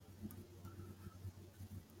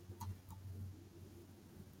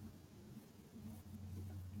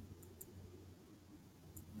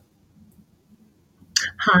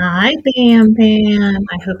Hi, Bam Bam.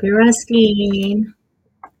 I hope you're resting,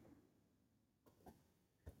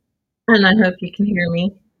 and I hope you can hear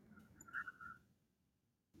me.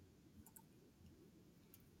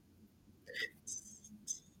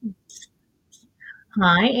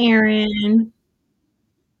 Hi, Aaron.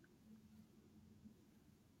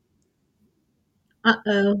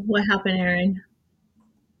 Uh-oh, what happened, Aaron?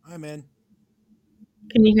 I'm in.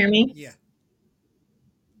 Can you hear me? Yeah.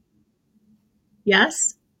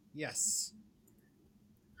 Yes? Yes.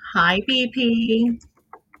 Hi, BP.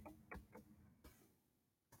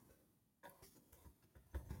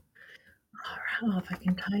 All right, oh, if I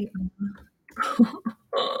can type.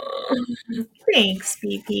 Thanks,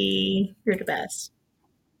 BP. You're the best.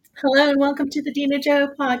 Hello and welcome to the Dina Joe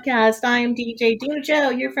podcast. I am DJ Dina Joe,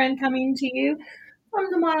 your friend coming to you from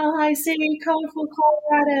the Mile High City, colorful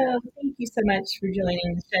Colorado. Thank you so much for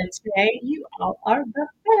joining the show today. You all are the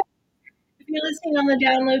best. If you're listening on the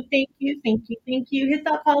download, thank you, thank you, thank you. Hit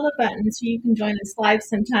that follow button so you can join us live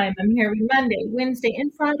sometime. I'm here every Monday, Wednesday,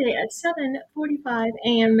 and Friday at 7:45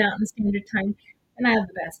 a.m. Mountain Standard Time, and I have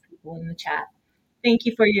the best people in the chat. Thank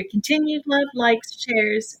you for your continued love, likes,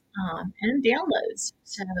 shares, and downloads.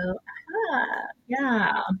 So,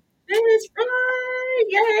 yeah, it is right!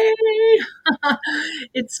 Yay!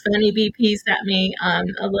 It's funny. BP sent me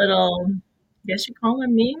a little, I guess you call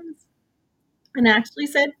them memes, and actually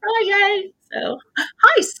said Fri-YAY. So,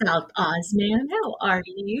 hi, South Oz man. How are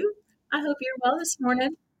you? I hope you're well this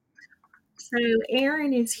morning. So,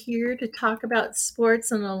 Aaron is here to talk about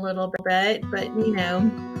sports in a little bit, but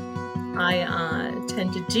I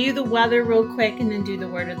tend to do the weather real quick and then do the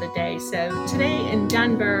word of the day. So, today in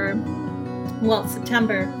Denver, well,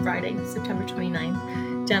 Friday, September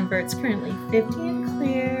 29th, Denver, it's currently 50 and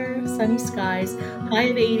clear, sunny skies, high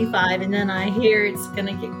of 85, and then I hear it's going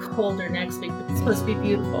to get colder next week, but it's supposed to be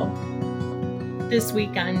beautiful this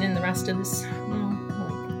weekend and the rest of this, well,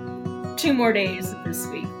 like 2 more days this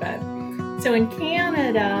week. But so in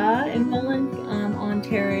Canada, in Welland,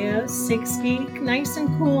 Ontario, 60, nice and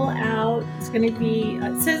cool out. It's going to be,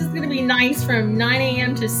 it says it's going to be nice from 9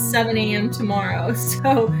 a.m. to 7 a.m. tomorrow.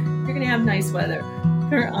 So you're going to have nice weather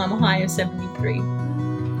for a high of 73.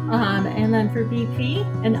 And then for BP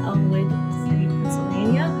in Elwood City,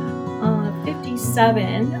 Pennsylvania,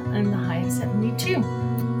 57 and the high of 72.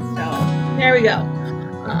 So there we go.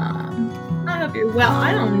 I hope you're well.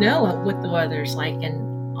 I don't know what the weather's like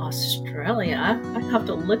in Australia. I have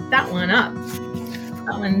to look that one up.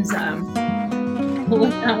 That one's we'll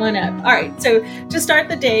look that one up. All right. So to start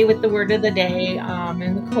the day with the word of the day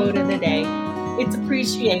and the quote of the day, it's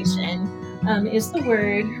appreciation. Is the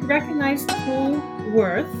word recognize the full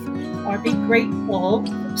worth or be grateful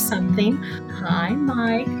for something. Hi,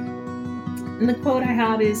 Mike. And the quote I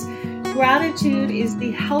have is gratitude is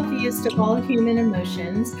the healthiest of all human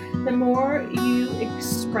emotions. The more you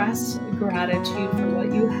express gratitude for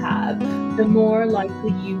what you have, the more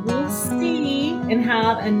likely you will see and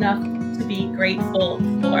have enough to be grateful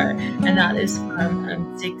for. And that is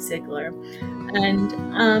from Zig Ziglar. And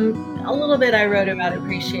a little bit I wrote about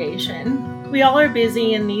appreciation. We all are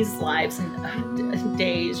busy in these lives and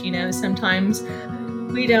days, sometimes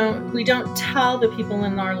we don't tell the people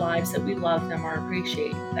in our lives that we love them or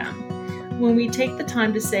appreciate them. When we take the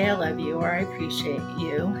time to say I love you or I appreciate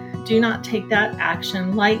you, do not take that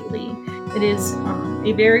action lightly. It is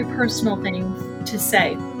a very personal thing to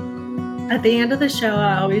say. At the end of the show,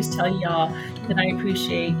 I always tell y'all that I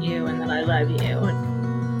appreciate you and that I love you.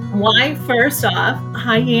 Why? First off,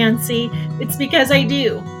 hi Yancy. It's because I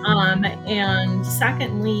do. And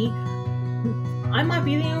secondly, I might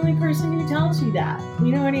be the only person who tells you that.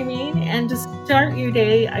 You know what I mean? And to start your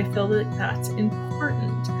day, I feel that that's important.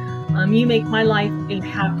 You make my life a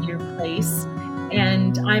happier place,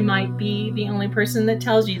 and I might be the only person that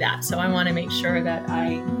tells you that. So I want to make sure that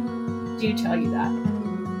I do tell you that.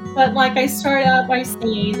 But like I start out by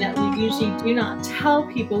saying that we usually do not tell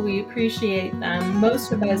people we appreciate them.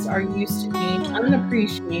 Most of us are used to being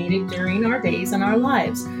unappreciated during our days and our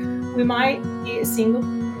lives. We might be a single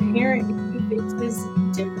parent who faces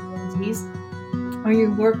difficulties, or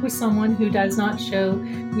you work with someone who does not show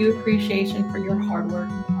you appreciation for your hard work.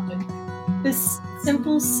 This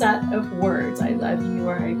simple set of words, I love you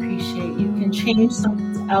or I appreciate you, can change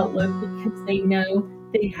someone's outlook because they know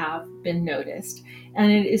they have been noticed.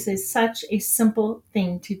 And it is such a simple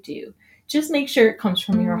thing to do. Just make sure it comes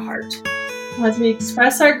from your heart. As we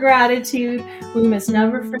express our gratitude, we must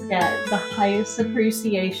never forget the highest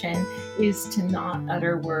appreciation is to not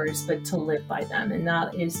utter words, but to live by them. And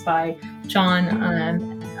that is by John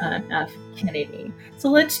F. Kennedy. So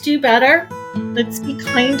let's do better. Let's be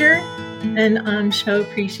kinder and show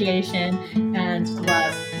appreciation. And immense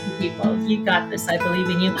love to people. You got this. I believe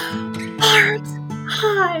in you. Bart!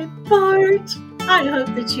 Hi, Bart! I hope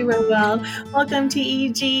that you are well. Welcome to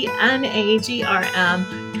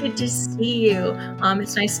EGNAGRM. Good to see you.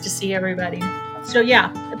 It's nice to see everybody. So,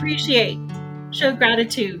 yeah, appreciate, show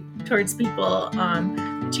gratitude towards people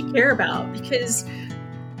that you care about because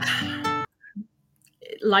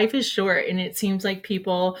life is short and it seems like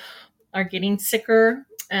people are getting sicker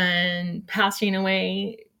and passing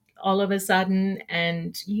away all of a sudden,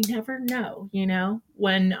 and you never know,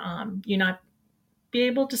 when you not be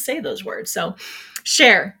able to say those words. So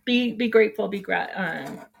share, be grateful,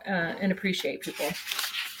 and appreciate people.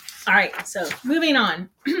 All right, so moving on.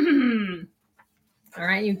 All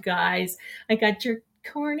right, you guys, I got your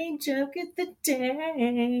corny joke of the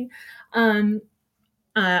day. Um,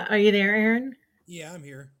 are you there, Aaron? Yeah, I'm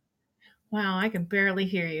here. Wow, I can barely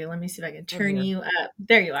hear you. Let me see if I can I'm turn here. you up.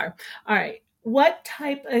 There you are. All right. What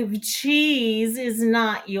type of cheese is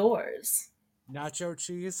not yours? Nacho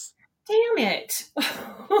cheese. Damn it.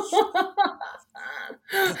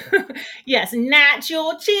 Yes, not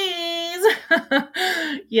your cheese.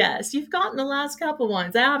 Yes, you've gotten the last couple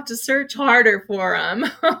ones. I have to search harder for them.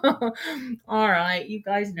 All right, you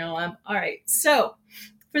guys know them. All right, so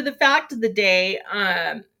for the fact of the day,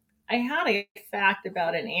 I had a fact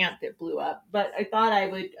about an ant that blew up, but I thought I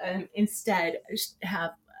would instead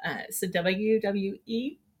have some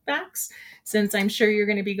WWE facts since I'm sure you're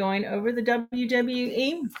going to be going over the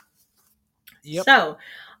WWE. Yep. So,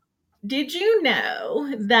 did you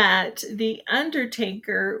know that The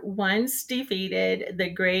Undertaker once defeated the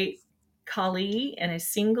Great Khali in a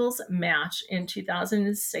singles match in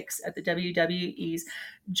 2006 at the WWE's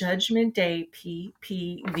Judgment Day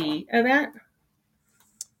PPV event?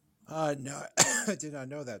 No, I did not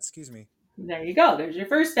know that. Excuse me. There you go. There's your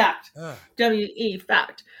first fact. Ugh. WE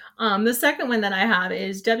fact. The second one that I have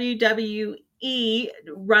is WWE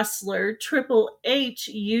wrestler Triple H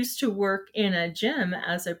used to work in a gym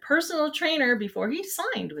as a personal trainer before he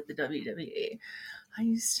signed with the WWE. I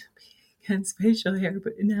used to be against facial hair,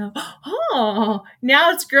 but now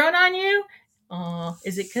it's grown on you. Oh,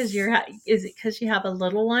 is it because you have a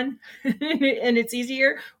little one and it's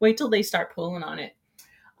easier? Wait till they start pulling on it.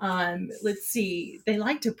 Let's see. They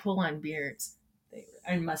like to pull on beards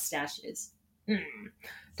and mustaches.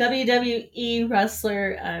 WWE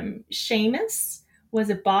wrestler Sheamus was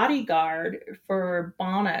a bodyguard for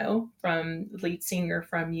Bono, from lead singer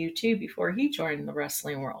from U2, before he joined the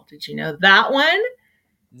wrestling world. Did you know that one?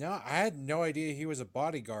 No, I had no idea he was a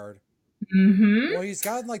bodyguard. Mm-hmm. Well, he's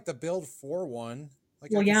got like the build for one.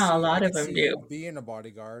 Like Well, yeah, a I lot of could them see do. him being a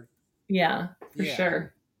bodyguard. Yeah, for Yeah.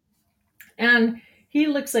 sure. And he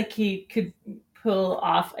looks like he could pull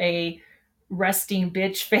off a resting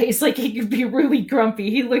bitch face. Like he could be really grumpy.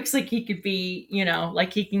 He looks like he could be,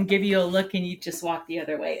 like he can give you a look and you just walk the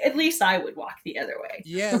other way. At least I would walk the other way.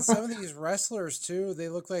 Yeah, and some of these wrestlers too, they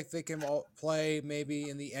look like they can all play maybe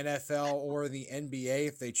in the NFL or the NBA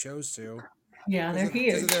if they chose to, Yeah, they're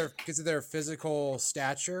huge. because of their physical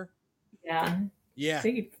stature. Yeah. Yeah,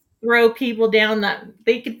 They could throw people down that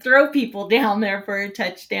they could throw people down there for a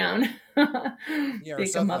touchdown. yeah, or Pick them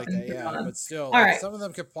something up like and that. throw Yeah, them. but still, All like right. some of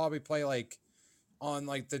them could probably play like on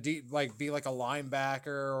like the deep, like be like a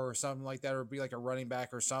linebacker or something like that, or be like a running back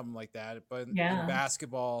or something like that. But in Yeah.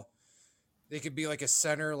 basketball, they could be like a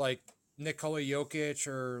center, like Nikola Jokic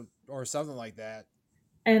or something like that.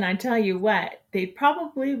 And I tell you what, they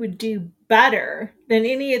probably would do better than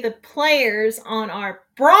any of the players on our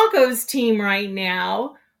Broncos team right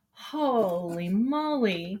now. Holy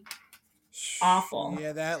moly. Awful.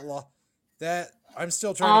 Yeah, that I'm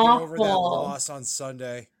still trying to get over that Awful. loss on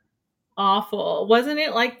Sunday. Awful. Wasn't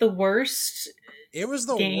it like the worst It was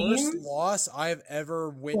the worst game? loss I've ever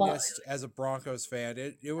Well, witnessed as a Broncos fan.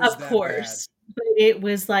 It was of that bad. course. But it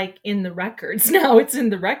was like in the records. Now it's in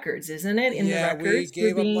the records, isn't it? In the Yeah, we records for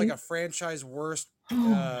gave up like being, a franchise worst, oh uh,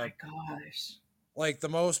 my gosh. like the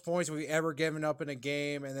most points we've ever given up in a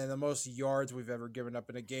game, and then the most yards we've ever given up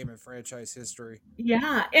in a game in franchise history.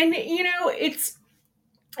 Yeah. And it's,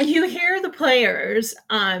 you hear the players,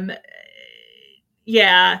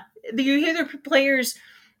 yeah, you hear the players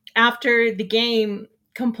after the game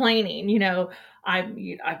complaining,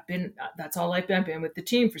 I've been, that's all I've been with the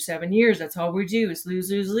team for 7 years. That's all we do is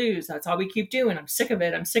lose, lose, lose. That's all we keep doing. I'm sick of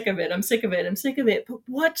it. I'm sick of it. I'm sick of it. I'm sick of it. But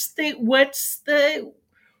what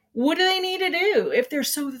do they need to do if they're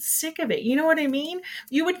so sick of it? You know what I mean?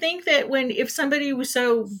 You would think that if somebody was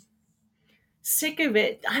so sick of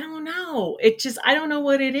it, I don't know. I don't know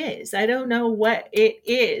what it is. I don't know what it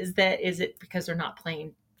is. That is it because they're not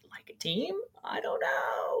playing like a team? I don't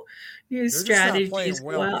know. Use They're just not strategies, playing go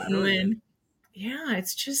well, out and period. win. Yeah,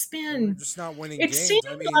 it's just And we're been, just not winning it games. seemed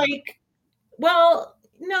I mean, like, well,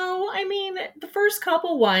 no, I mean, the first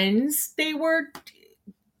couple ones, they were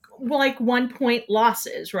like 1 point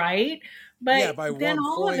losses, right? yeah, But by then one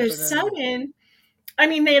all of point, a but then sudden, I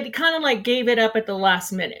mean, they had kind of like gave it up at the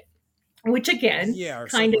last minute, which again, yeah, or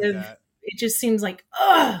kind something like of, that. it just seems like,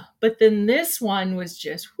 ugh. But then this one was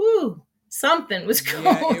just, whoo, something was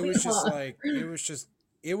Yeah, it going was just on. like it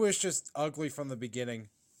was just ugly from the beginning.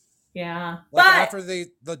 Yeah. Like But after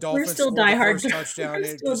the we're Dolphins still scored the diehard, first touchdown, we're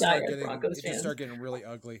it still just started diehard getting Broncos it just fans. started getting really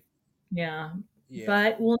ugly. Yeah. Yeah.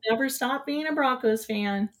 But we'll never stop being a Broncos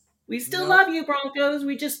fan. We still Nope. love you, Broncos.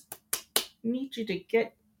 We just need you to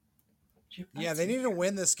get your Yeah, butts they in need to gear.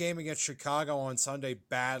 win this game against Chicago on Sunday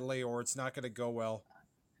badly, or it's not going to go well.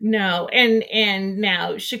 No, and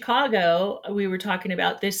now Chicago, we were talking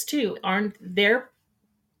about this too. Aren't they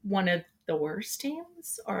one of the worst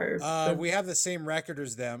teams or the We have the same record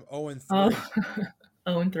as them, 0 and oh 3.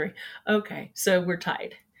 0-3? Okay, so we're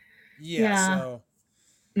tied. Yeah, Yeah, so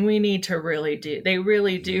we need to really do. They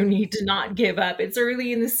really do need to not give up. It's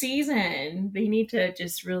early in the season. They need to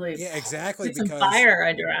just really yeah, exactly, put some because fire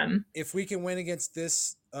under them. if we can win against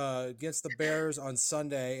this against the Bears on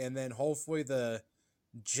Sunday, and then hopefully the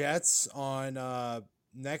Jets on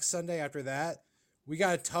next Sunday after that, we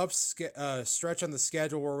got a tough stretch on the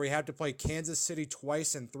schedule where we have to play Kansas City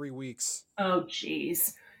twice in 3 weeks. Oh,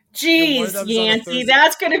 jeez. And one of Jeez, them's on a Yancey, Thursday.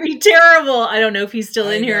 that's going to be terrible. I don't know if he's still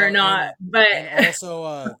I in here or know, not, but and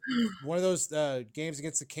also one of those games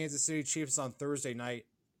against the Kansas City Chiefs on Thursday night.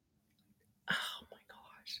 oh my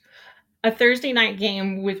gosh. A Thursday night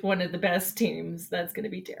game with one of the best teams, that's going to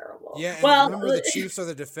be terrible. Yeah, and Well, remember the Chiefs are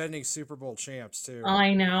the defending Super Bowl champs too.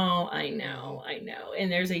 I know, I Hmm. know, I know.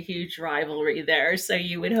 And there's a huge rivalry there. So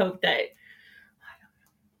you would hope that,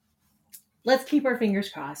 let's keep our fingers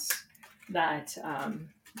crossed that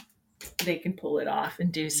they can pull it off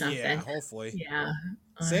and do Yeah, something. hopefully. Yeah,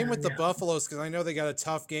 I Same with don't the know. Buffaloes because I know they got a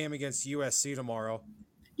tough game against USC tomorrow.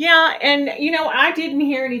 Yeah, and I didn't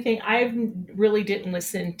hear anything. I really didn't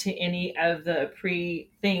listen to any of the pre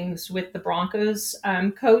things with the Broncos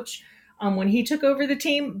coach when he took over the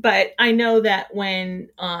team. But I know that when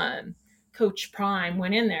Coach Prime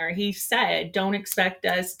went in there, he said, "Don't expect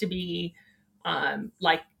us to be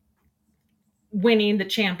like winning the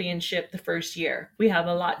championship the first year. We have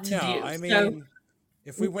a lot to No, do." I So mean,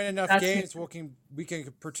 if we win enough that's games, we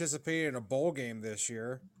can participate in a bowl game this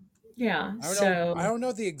year. yeah. I don't know. I So don't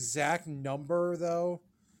know the exact number though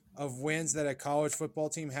of wins that a college football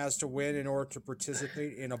team has to win in order to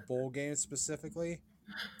participate in a bowl game specifically.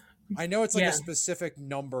 I know it's like a yeah, specific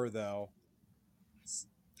number though,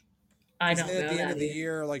 I because don't then at know the end that of the either.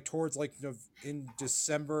 year, like towards like in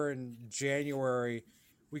December and January,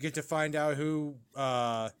 we get to find out who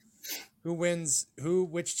wins,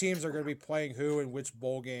 which teams are going to be playing who in which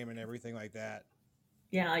bowl game and everything like that.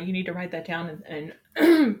 Yeah, you need to write that down and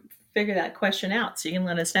figure that question out so you can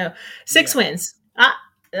let us know. Six Yeah, wins. Ah,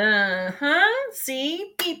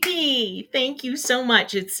 See, BP. Thank you so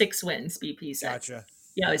much. It's 6 wins, BP said. gotcha.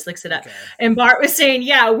 Yeah, always looks it up. Okay. And Bart was saying,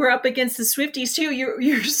 yeah, we're up against the Swifties too.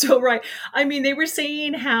 You're so right. I mean, they were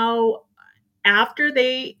saying how after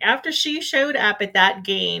she showed up at that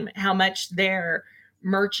game, how much their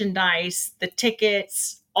merchandise, the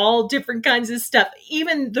tickets, all different kinds of stuff,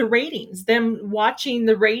 even the ratings, them watching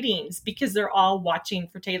the ratings because they're all watching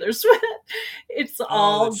for Taylor Swift. It's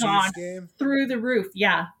Oh, the all gone Chiefs game. through the roof.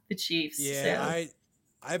 Yeah, the Chiefs. Yeah, So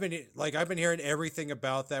I've been hearing everything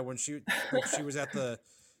about that when she was at the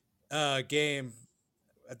game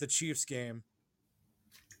at the Chiefs game.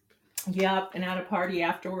 yep, and at a party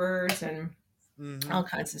afterwards and Hmm. all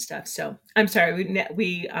kinds of stuff. So I'm sorry,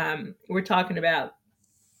 we're talking about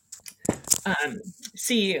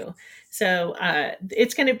CU. So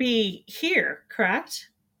it's going to be here, correct?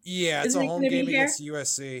 Yeah, it's Isn't a it home going to be game here? against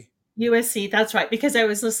USC. USC. That's right. Because I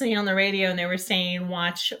was listening on the radio and they were saying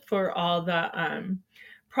watch for all the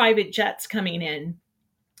private jets coming in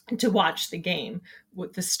to watch the game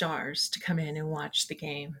with the stars to come in and watch the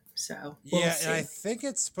game. So we'll Yeah, and I see. think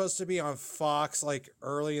it's supposed to be on Fox like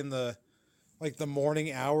early in the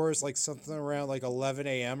morning hours, like something around like 11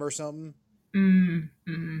 a.m. or something. Mm.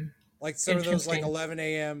 Like some of those like Interesting. 11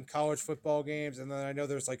 a.m. college football games, and then I know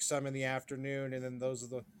there's like some in the afternoon, and then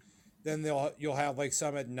then you'll have like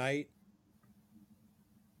some at night.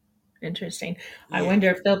 Interesting. I Yeah, wonder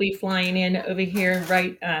if they'll be flying in over here.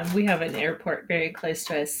 Right, we have an airport very close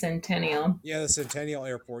to us, Centennial, yeah, the Centennial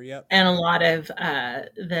Airport. Yep. and a lot of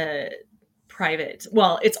the private.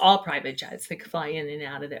 Well, it's all private jets that fly in and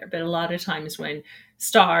out of there. But a lot of times when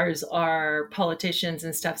stars are politicians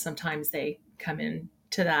and stuff, sometimes they come in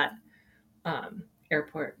to that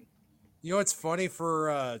airport. You know, it's funny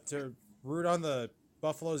for to root on the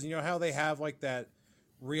Buffaloes. You know how they have like that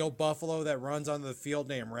real buffalo that runs on the field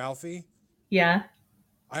named Ralphie. Yeah,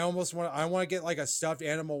 I want to get like a stuffed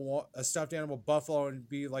animal buffalo, and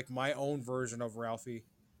be like my own version of Ralphie.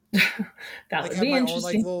 that Like would have be my own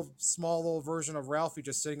like interesting. little small little version of Ralphie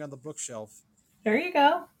just sitting on the bookshelf. There you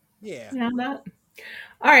go. Yeah. Yeah, that.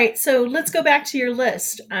 All right, so let's go back to your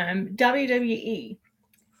list. WWE.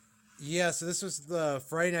 Yeah, so this was the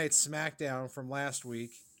Friday night SmackDown from last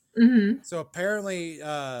week. Mm-hmm. So apparently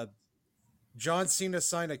John Cena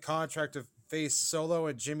signed a contract to face Solo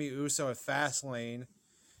and Jimmy Uso at Fastlane.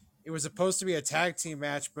 It was supposed to be a tag team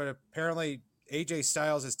match, but apparently AJ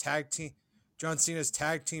Styles' John Cena's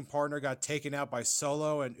tag team partner got taken out by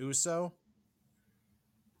Solo and Uso,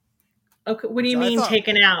 Okay, what do which you I mean thought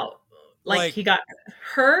taken out? Like like he got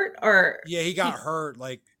hurt, or yeah, he got he? hurt.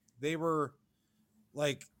 Like they were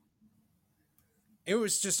like it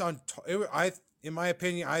was just on I in my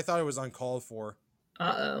opinion, I thought it was uncalled for.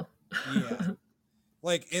 Uh Yeah. oh.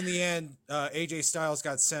 Like in the end, AJ Styles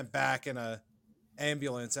got sent back in a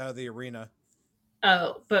ambulance out of the arena.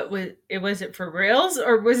 Oh, but was it for reals,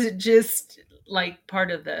 or was it just like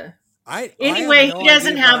part of the? I have Anyway, no he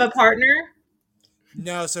doesn't idea, have a but partner.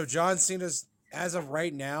 no. So John Cena's as of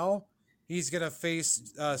right now, he's gonna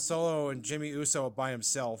face Solo and Jimmy Uso by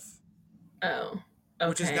himself, Oh,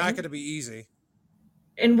 which is not okay. gonna be easy.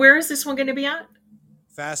 And where is this one going to be at?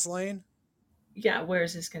 Fastlane, Yeah, where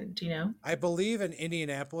is this going to? Do you know? I believe in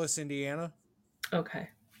Indianapolis, Indiana. Okay.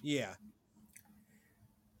 Yeah.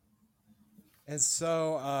 And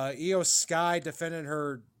so Io Sky defended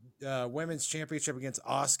her women's championship against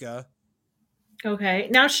Asuka. Okay.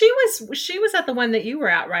 Now she was at the one that you were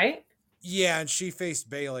at, right? Yeah, and she faced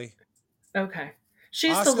Bailey. Okay.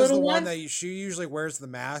 She's the Asuka's the little one one. that she usually wears the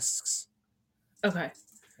masks, Okay.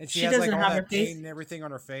 and she She has like doesn't all have her that paint face. and everything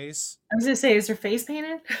on her face. I was gonna say, is her face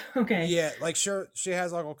painted? Okay. Yeah, like sure she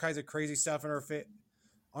has like all kinds of crazy stuff on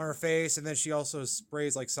her face, and then she also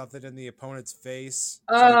sprays like something in the opponent's face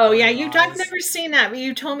to like Oh burn yeah, their I've eyes. never seen that, but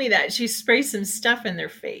you told me that she sprays some stuff in their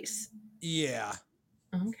face. Yeah,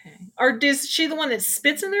 Okay. Or is she the one that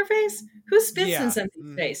spits in their face? Who spits in yeah. somebody's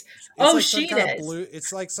Hmm. face? It's Oh, like some she kind of does. blue.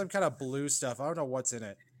 It's like some kind of blue stuff. I don't know what's in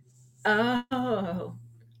it. Oh,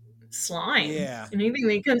 slime. Yeah. Anything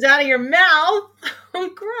that comes out of your mouth. Oh,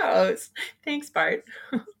 gross. Thanks, Bart.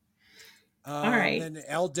 All right. Then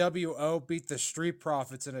LWO beat the Street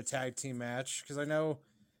Profits in a tag team match because I know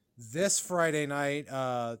this Friday night,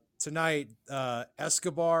 tonight,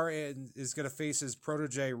 Escobar is going to face his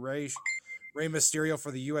protege Rey Mysterio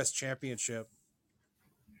for the U.S. Championship.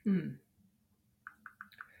 Hmm.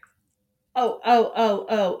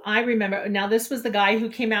 Oh. I remember. Now, this was the guy who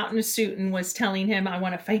came out in a suit and was telling him, I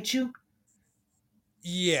want to fight you.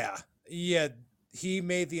 Yeah, yeah. He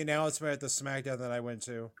made the announcement at the SmackDown that I went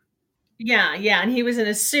to. Yeah. And he was in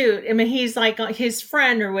a suit. I mean, he's like his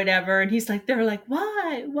friend or whatever. And he's like, they're like,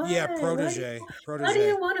 why? Yeah, Why? Why do protege.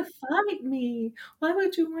 you want to fight me? Why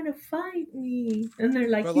would you want to fight me? And they're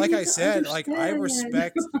like, But you like need I to said, like I understand.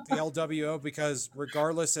 respect the LWO because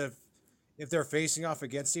regardless of if they're facing off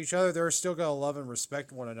against each other, they're still gonna love and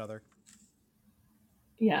respect one another.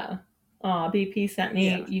 Yeah. BP sent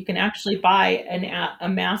Yeah. me. You can actually buy a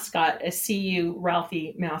mascot, a CU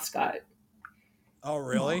Ralphie mascot. Oh, Aw,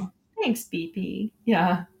 really? thanks, BP.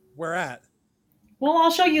 Yeah. Where at? Well,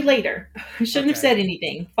 I'll show you later. I shouldn't have Okay. said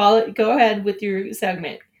anything. Follow. Go ahead with your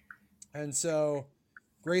segment. And so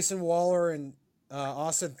Grayson Waller and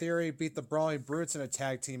Austin Theory beat the Brawling Brutes in a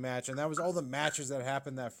tag team match, and that was all the matches that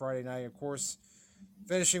happened that Friday night. Of course,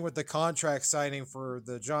 finishing with the contract signing for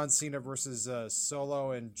the John Cena versus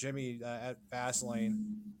Solo and Jimmy at Fastlane.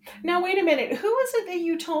 Now, wait a minute. Who was it that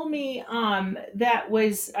you told me that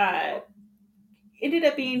was ended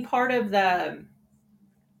up being part of the?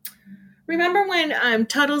 Remember when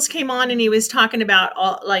Tuttles came on and he was talking about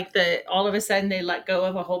all of a sudden they let go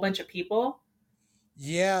of a whole bunch of people,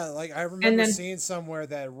 Yeah, like I and remember then seeing somewhere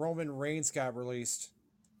that Roman Reigns got released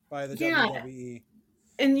by the yeah, WWE,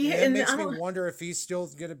 and that and makes me wonder if he's still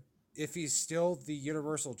the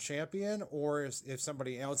Universal Champion or if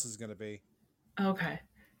somebody else is gonna be. okay.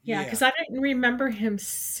 Yeah, Yeah, because I didn't remember him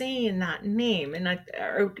saying that name, and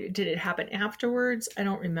or did it happen afterwards? I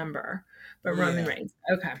don't remember. But Roman yeah, Reigns.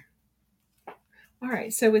 Okay. All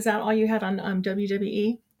right. So was that all you had on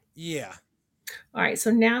WWE? yeah. All right.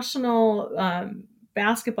 So National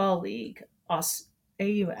Basketball League, AUS.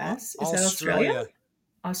 Is that Australia? Australia.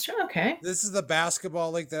 Australia. Okay. This is the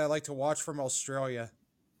basketball league that I like to watch from Australia.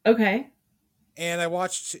 Okay. And I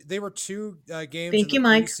watched. They were two games in Thank the you,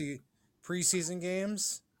 Mike. preseason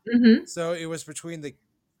games. Mm-hmm. So it was between the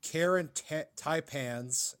Karen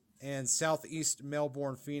Taipans and Southeast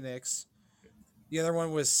Melbourne Phoenix. The other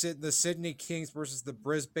one was the Sydney Kings versus the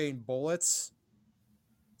Brisbane Bullets.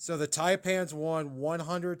 So the Taipans won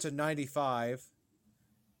 100-95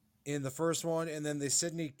 in the first one, and then the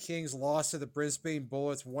Sydney Kings lost to the Brisbane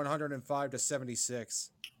Bullets 105-76.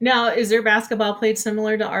 Now, is their basketball played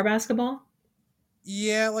similar to our basketball?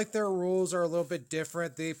 Yeah, like their rules are a little bit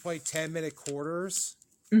different. They play 10-minute quarters,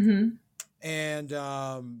 Mm-hmm. and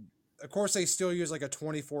of course they still use like a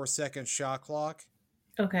 24-second shot clock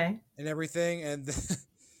Okay. and everything. And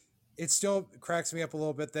it still cracks me up a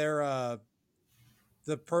little bit. The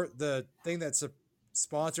thing that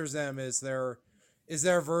sponsors them is their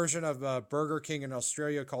version of Burger King in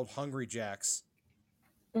Australia called Hungry Jacks.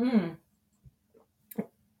 Mm.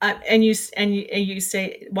 And you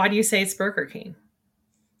say, why do you say it's Burger King?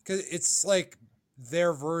 Because it's like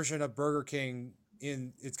their version of Burger King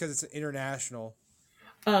it's because it's international.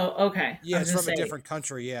 Oh, okay. I Yeah, was it's gonna from a say, different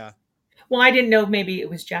country. Yeah, well, I didn't know maybe it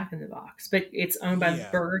was Jack in the Box, but it's owned by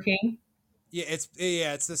yeah, Burger King.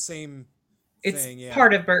 it's the same It's thing. Yeah,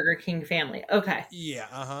 part of Burger King family. Okay, yeah,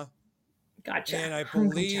 uh huh. gotcha. And I Hungry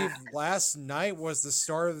believe Jack. last night was the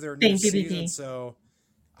start of their new Thank you, season, BP. so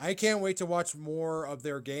I can't wait to watch more of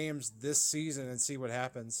their games this season and see what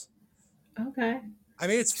happens. Okay. I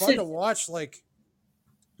mean, it's So, fun to watch. Like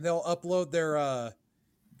they'll upload their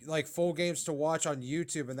like full games to watch on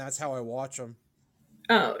YouTube, and that's how I watch them.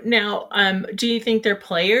 oh, now, do you think their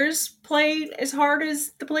players play as hard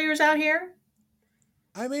as the players out here?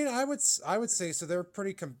 I mean, I would say so. I would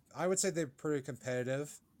say they're pretty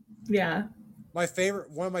competitive. Yeah.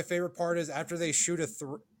 One of my favorite part is after they shoot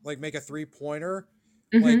like make a 3-pointer,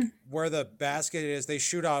 like Mm-hmm. where the basket is, they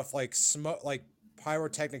shoot off like smoke, like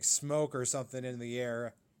pyrotechnic smoke or something in the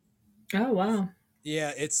air. Oh, wow.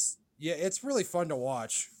 Yeah, it's really fun to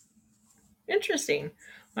watch. Interesting.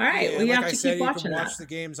 All right. Yeah, Well, and you like have I to keep said, you can watching watch that. the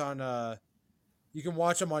games on you can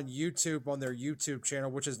watch them on YouTube on their YouTube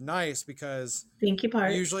channel, which is nice because Thank you,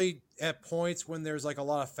 part. usually at points when there's like a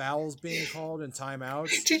lot of fouls being called and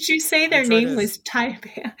timeouts, Did you say I their try name to was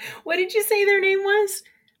Taipan? What did you say their name was?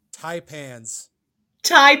 Taipans.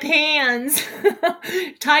 Taipans.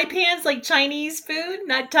 Taipans like Chinese food,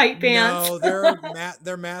 not tight pants. No,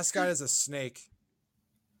 their mascot is a snake.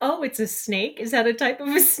 Oh, it's a snake. Is that a type of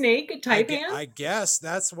a snake? A taipan? I guess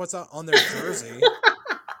that's what's on their jersey.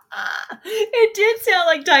 It did sound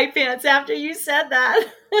like tight pants after you said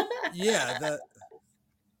that. Yeah, the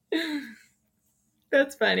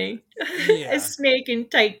That's funny. A yeah. snake in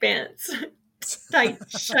tight pants. Tight,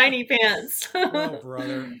 shiny pants. Oh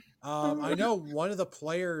brother. I know uh one of the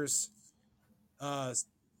players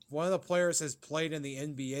has played in the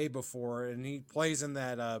NBA before and he plays in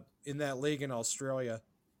that league in Australia.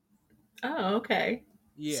 Oh, okay.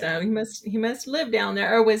 So Yeah. he must live down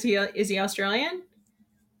there, or was he? Is he Australian?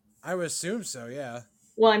 I would assume so, yeah.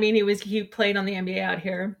 Well, I mean, he played on the NBA out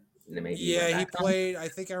here. Then maybe he went Yeah, he back home. played I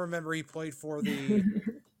think I remember he played for the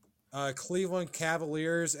Cleveland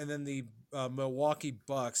Cavaliers and then the Milwaukee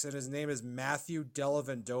Bucks, and his name is Matthew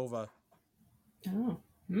Dellavedova. Oh,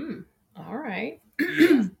 hmm. All right.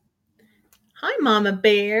 Yeah. Hi, Mama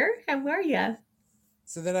Bear. How are ya?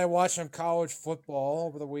 So then I watched some college football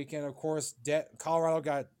over the weekend. Of course, Colorado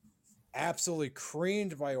got absolutely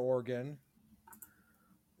creamed by Oregon.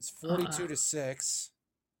 It's Uh, 42-6,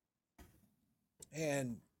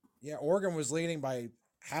 and yeah, Oregon was leading by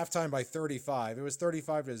halftime by 35. It was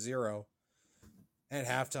 35-0 at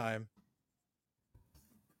halftime.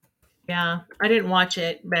 yeah, I didn't watch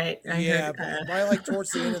it, but I Yeah, heard. by like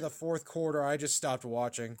towards the end of the fourth quarter, I just stopped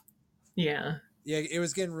watching. Yeah. Yeah, it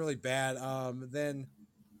was getting really bad. Then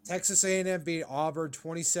Texas A&M beat Auburn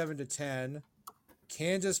 27-10.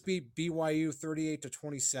 Kansas beat BYU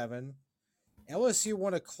 38-27. LSU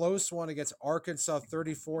won a close one against Arkansas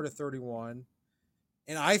 34-31.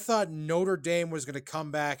 And I thought Notre Dame was going to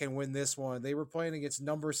come back and win this one. They were playing against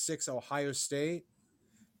number 6 Ohio State.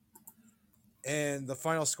 And the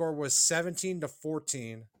final score was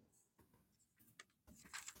 17-14.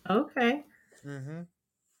 Okay. Mm-hmm.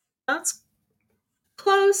 That's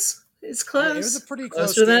close. It's Yeah, it was a close. pretty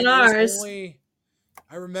close Closer than game. ours.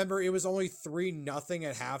 I remember it was only 3-0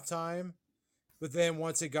 at halftime. But then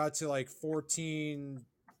once it got to like 14,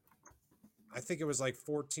 I think it was like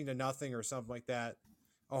 14 to nothing or something like that.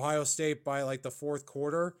 Ohio State by like the fourth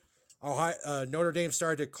quarter. Notre Dame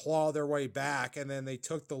started to claw their way back, and then they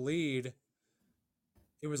took the lead.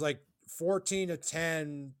 It was like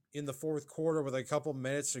 14-10 in the fourth quarter with a couple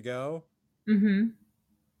minutes to go. Mm-hmm.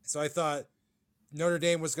 So I thought Notre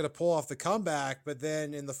Dame was going to pull off the comeback, but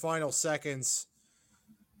then in the final seconds,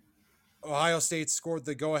 Ohio State scored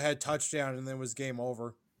the go-ahead touchdown, and then it was game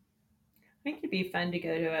over. I think it'd be fun to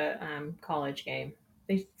go to a college game.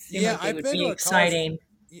 They seem Yeah, like they I've would been to be a college. exciting.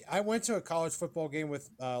 I went to a college football game with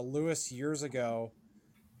Lewis years ago.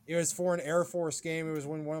 It was for an Air Force game. It was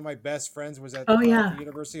when one of my best friends was at Oh the yeah,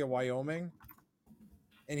 University of Wyoming,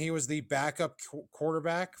 and he was the backup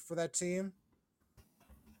quarterback for that team.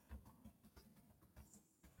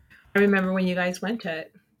 I remember when you guys went to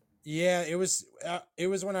it. Yeah, it was. It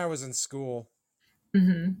was when I was in school.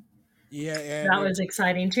 Hmm. Yeah, and That it. was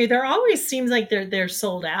exciting too. There always seems like they're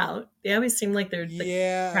sold out. They always seem like the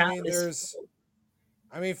Yeah, I crowd mean, is there's. full.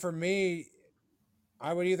 I mean, for me,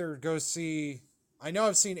 I would either go see. I know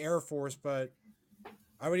I've seen Air Force, but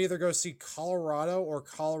I would either go see Colorado or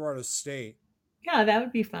Colorado State. Yeah, that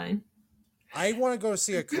would be fun. I want to go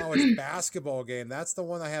see a college basketball game. That's the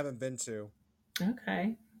one I haven't been to.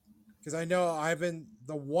 Okay. Because I know I've been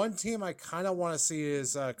the one team I kind of want to see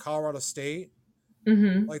is Colorado State,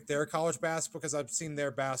 Hmm. like their college basketball, because I've seen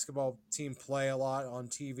their basketball team play a lot on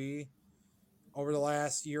TV over the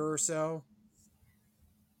last year or so.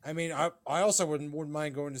 I mean, I also wouldn't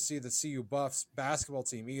mind going to see the CU Buffs basketball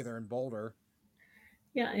team either in Boulder.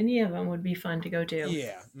 Yeah, any of them would be fun to go to.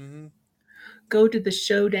 Yeah. Mm-hmm. Go to the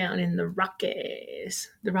showdown in the Rockies,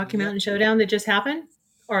 the Rocky Yep. Mountain Showdown that just happened,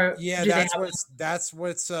 or Yeah, do they have that's what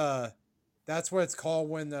it's called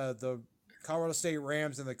when the Colorado State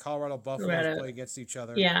Rams and the Colorado Buffaloes one? play against each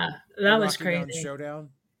other. Yeah, The that was Rocky Mountain crazy. Showdown.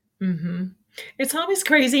 Hmm. It's always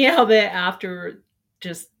crazy how they after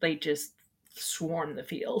they just swarm the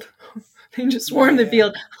field. They just swarm the Yeah.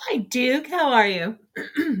 field. Hi, Duke. How are you?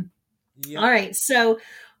 All Yep. right. So,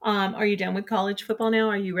 are you done with college football now?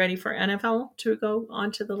 Are you ready for NFL to go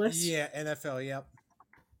onto the list? Yeah, NFL, yep.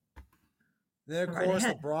 Then of Go right course the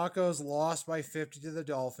ahead. Broncos lost by 50 to the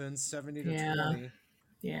Dolphins, 70 to Yeah. 20.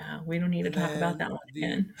 Yeah. We don't need to And talk about then that one the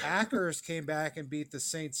again. Packers came back and beat the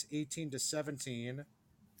Saints 18 to 17.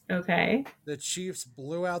 Okay. The Chiefs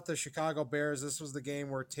blew out the Chicago Bears. This was the game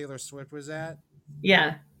where Taylor Swift was at.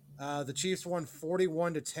 Yeah. The Chiefs won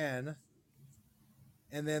 41 to 10.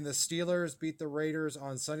 And then the Steelers beat the Raiders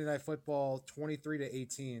on Sunday Night Football 23 to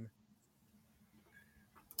 18.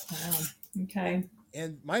 Wow. Okay.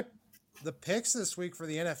 And my the picks this week for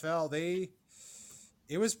the NFL,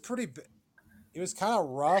 it was pretty it was kind of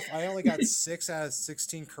rough. I only got 6 out of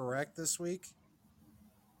 16 correct this week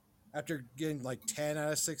after getting like 10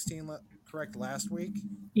 out of 16 correct last week.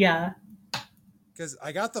 Yeah. Cuz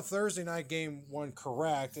I got the Thursday night game one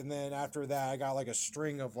correct, and then after that I got like a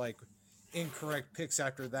string of like incorrect picks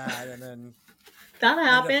after that, and then That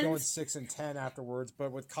ended up going happens. 6 and 10 afterwards.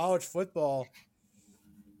 But with college football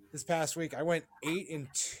this past week, I went 8 and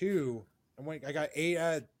 2. I got 8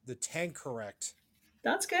 out of the 10 correct.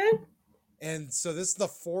 That's good. And so this is the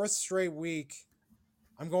fourth straight week.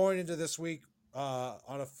 I'm going into this week on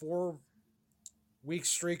a 4-week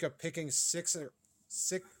streak of picking six,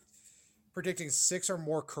 predicting 6 or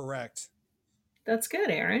more correct. That's good,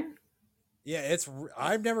 Aaron. Yeah,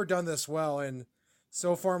 I've never done this well, and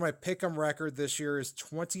so far my pick'em record this year is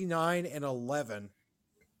 29 and 11.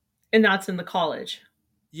 And that's in the college.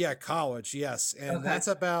 Yeah, college, yes, and Okay. that's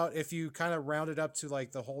about if you kind of round it up to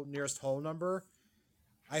like the whole nearest whole number.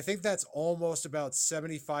 I think that's almost about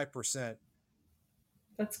 75%.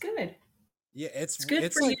 That's good. Yeah, It's good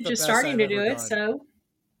it's for you like the just best starting I've to do ever it. done. So,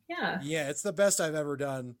 yeah. Yeah, it's the best I've ever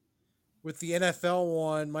done. With the NFL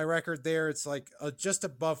one, my record there, it's like just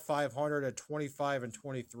above 500 at 25 and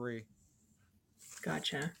 23.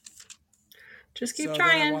 Gotcha. Just keep So then I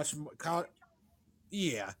trying. watched,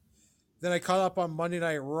 yeah. Then I caught up on Monday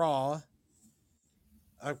Night Raw.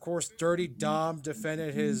 Of course, Dirty Dom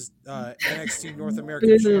defended his NXT North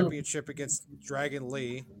American Ooh. Championship against Dragon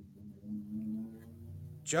Lee.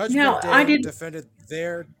 Judgment Now, I Day did. defended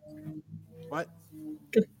their what?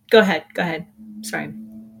 Go ahead. Go ahead. Sorry. Then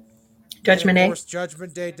of Judgment Day. course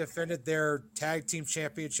Judgment Day defended their tag team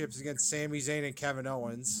championships against Sami Zayn and Kevin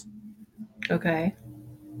Owens. Okay.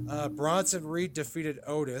 Bronson Reed defeated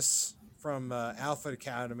Otis from Alpha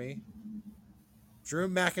Academy. Drew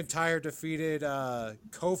McIntyre defeated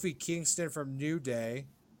Kofi Kingston from New Day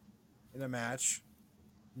in a match.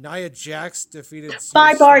 Nia Jax defeated Zoe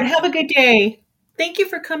Bye, Bart. Stark. Have a good day. Thank you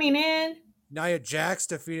for coming in. Nia Jax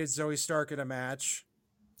defeated Zoe Stark in a match.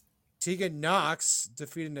 Tegan Knox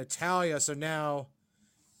defeated Natalia, so now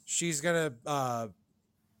she's gonna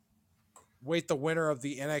wait the winner of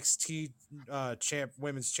the NXT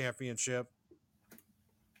women's championship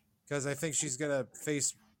because I think she's gonna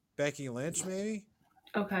face Becky Lynch, maybe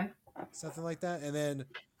Okay. something like that. And then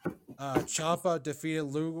Ciampa defeated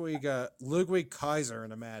Ludwig Kaiser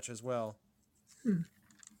in a match as well. Hmm.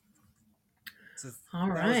 So All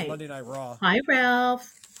that was right. Monday Night Raw. Hi,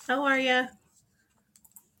 Ralph. How are you?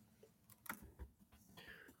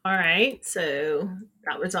 All right. So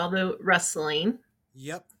that was all the wrestling.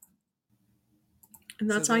 Yep. And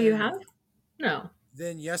So that's all you have? then No.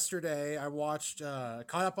 then yesterday I watched caught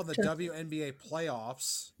up on the Just WNBA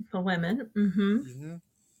playoffs. the women. Mm-hmm. Hmm.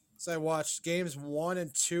 So I watched games 1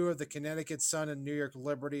 and 2 of the Connecticut Sun and New York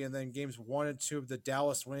Liberty, and then games 1 and 2 of the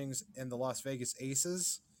Dallas Wings and the Las Vegas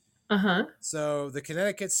Aces. Uh-huh. So the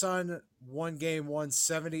Connecticut Sun won game one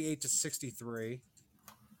 78-63.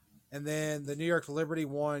 And then the New York Liberty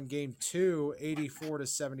won game two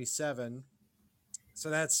 84-77. So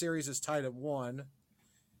that series is tied at 1.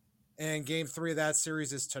 And game 3 of that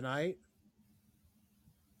series is tonight.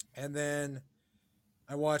 And then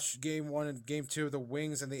I watched game 1 and game 2 of the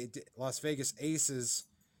Wings and the Las Vegas Aces.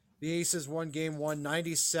 The Aces won game 1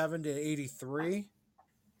 97-83.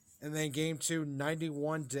 And then game 2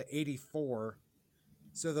 91-84.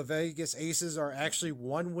 So the Vegas Aces are actually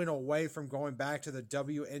 1 win away from going back to the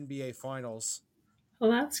WNBA finals.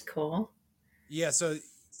 Well, that's cool. Yeah, so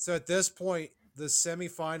at this point, the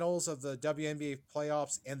semifinals of the WNBA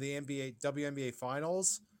playoffs and the NBA WNBA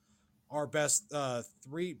finals are best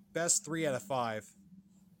 3 out of 5.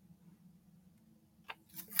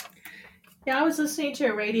 Yeah, I was listening to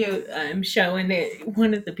a radio show, and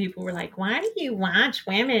one of the people were like, "Why do you watch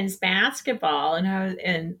women's basketball?" And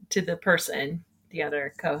and to the person, the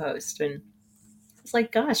other co-host, and it's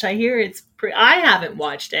like, "Gosh, I hear I haven't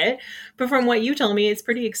watched it, but from what you told me, it's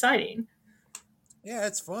pretty exciting." Yeah,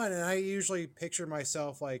 it's fun, and I usually picture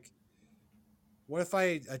myself like, what if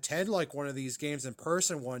I attend like one of these games in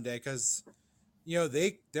person one day? Because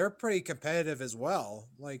they're pretty competitive as well.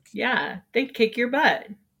 Like, Yeah, they'd kick your butt.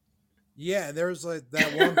 yeah, and there's like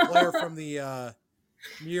that one player from the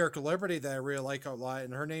New York Liberty that I really like a lot,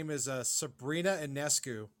 and her name is Sabrina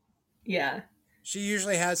Ionescu. Yeah. She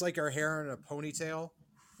usually has like her hair in a ponytail.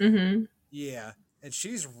 Mm-hmm. Yeah, and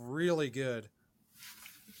she's really good.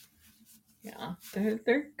 Yeah,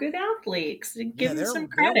 they're good athletes. Yeah, Give them they're some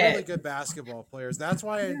they're really credit. good basketball players. That's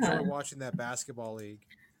why I enjoy Yeah. watching that basketball league.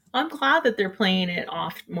 I'm glad that they're playing it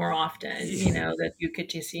more often, Yeah. that you get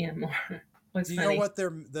to see them more. What's Do you know funny? what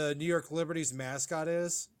the New York Liberty's mascot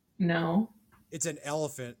is? No. It's an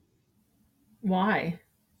elephant. Why?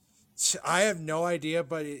 I have no idea,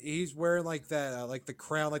 but he's wearing like that, like the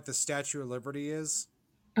crown, like the Statue of Liberty is.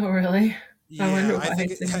 Oh, really? I Yeah, wonder why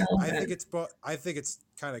it's an elephant. I think it's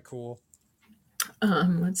kind of cool.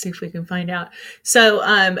 Let's see if we can find out. So,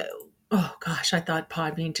 oh gosh, I thought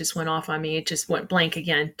Podbean just went off on me. It just went blank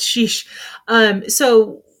again. Sheesh.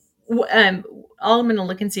 So, I'm going to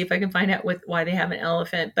look and see if I can find out why they have an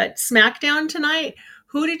elephant. But SmackDown tonight.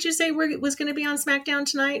 Who did you say was going to be on SmackDown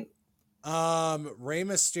tonight? Rey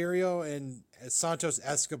Mysterio and Santos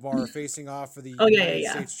Escobar are facing off for the Oh yeah, yeah, United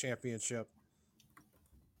yeah. States Championship.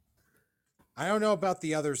 I don't know about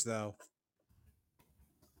the others though.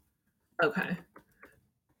 Okay.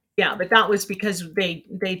 Yeah, but that was because they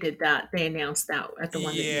did that. They announced that at the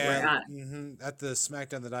one that you were Yeah, at. at the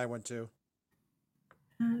SmackDown that I went to.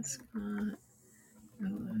 That's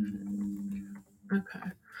okay.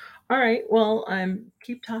 All right. Well,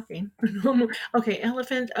 keep talking. Okay,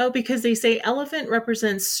 elephant. Oh, because they say elephant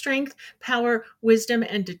represents strength, power, wisdom,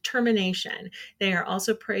 and determination. They are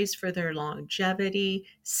also praised for their longevity,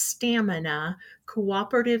 stamina,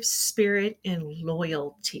 cooperative spirit, and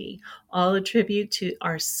loyalty. All attribute to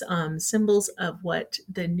our symbols of what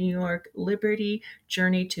the New York Liberty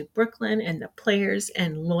journey to Brooklyn and the players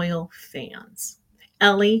and loyal fans.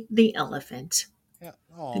 Ellie the elephant. Yeah.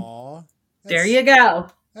 Aw, There that's you go.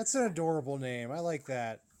 that's an adorable name. I like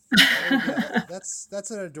that. That would be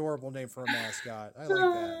that's an adorable name for a mascot. I like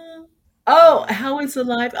that. Oh, Yeah. how is the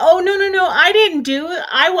live? Oh, no, no, no! I didn't do it.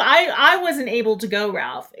 I wasn't able to go,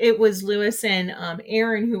 Ralph. It was Lewis and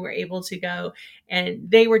Aaron who were able to go, and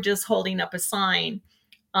they were just holding up a sign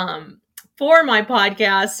um, for my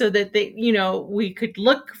podcast so that we could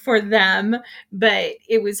look for them. But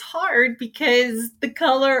it was hard because the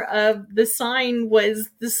color of the sign was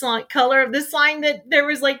color of the sign that there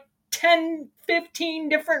was like 10, 15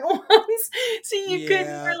 different ones, so you couldn't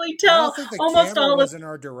Yeah. really I don't tell. think the Almost camera all of was in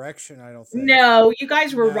our direction, I don't think. no, you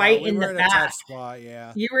guys were No, right we in were the in a back. tough spot,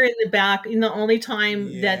 yeah. You were in the back, and the only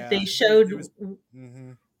time that they Yeah. showed It was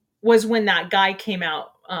mhm. was when that guy came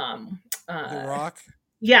out. The Uh, Rock.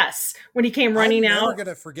 yes, when he came I'm running never out,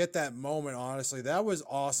 gonna forget that moment, honestly. That was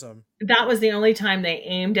awesome. that was the only time they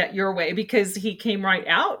aimed at your way because he came right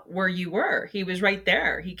out where you were. He was right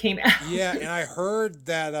there. He came out. Yeah, and I heard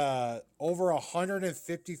that over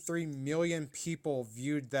 153 million people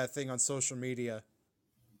viewed that thing on social media.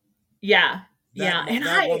 Yeah, yeah. And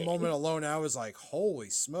That one moment alone, I was like, "Holy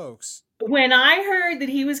smokes!" when I heard that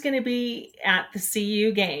he was going to be at the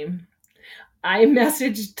CU game, I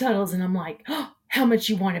messaged Tuttles and I'm like, oh, how much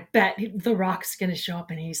you want to bet The Rock's going to show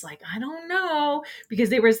up? And he's like, I don't know. Because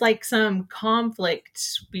there was like some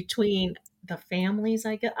conflict between the families,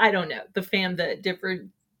 I guess. I don't know. The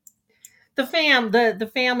different, the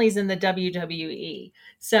families in the WWE.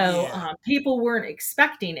 So Yeah. people weren't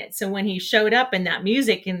expecting it. So when he showed up in that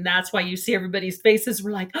music, and that's why you see everybody's faces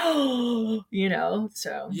were like, oh,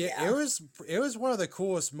 so Yeah, yeah, it was one of the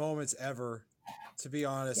coolest moments ever, to be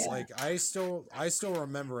honest. yeah. Like I still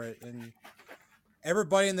remember it, and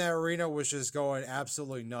everybody in that arena was just going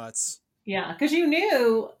absolutely nuts. Yeah, because you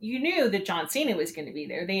knew that John Cena was going to be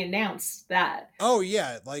there. They announced that. Oh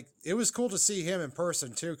yeah, like it was cool to see him in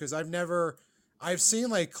person too, because I've seen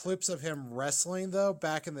like clips of him wrestling though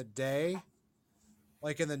back in the day,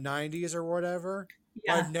 like in the '90s or whatever.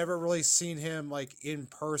 But I've Yeah. never really seen him like in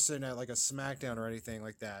person at like a SmackDown or anything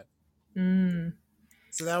like that. Mm.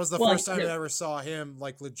 So that was the Well, first time I ever saw him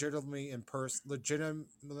like legitimately in person, legitimately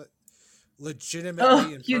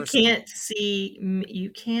oh, in you person. can't see me. You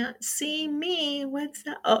can't see me. What's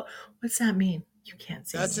that? Oh, what's that mean? You can't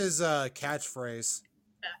see That's me. his catchphrase.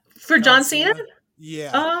 For John John Cena? Cena.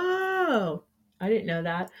 Yeah, Oh, I didn't know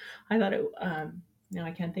that. I thought it. Now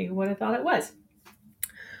I can't think of what I thought it was.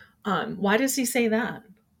 Why does he say that?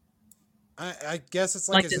 I guess it's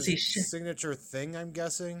like Like, his, does he? his signature thing. I'm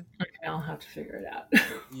guessing. Okay, I'll have to figure it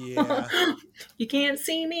Yeah. out. You can't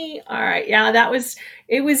see me. All right. Yeah, that was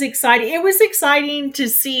it was exciting. It was exciting to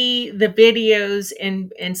see the videos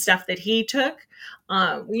and stuff that he took.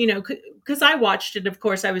 Because I watched it, of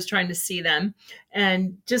course, I was trying to see them,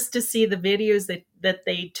 and just to see the videos that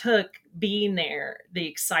they took being there, the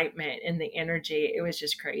excitement and the energy, it was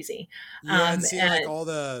just crazy. Yeah, and seeing like And all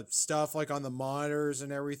the stuff like on the monitors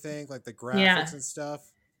and everything, like the graphics yeah, and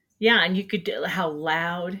stuff. yeah, and you could do how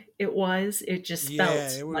loud it was. It just Yeah, felt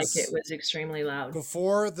it like it was was extremely loud.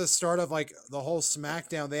 before the start of like the whole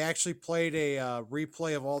SmackDown. They actually played a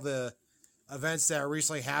replay of all the events that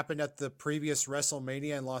recently happened at the previous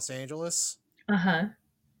WrestleMania in Los Angeles. Uh huh.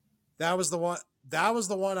 That was the one. That was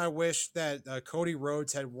the one I wish that Cody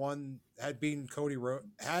Rhodes had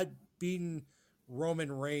beaten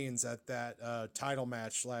Roman Reigns at that title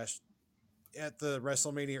match last at the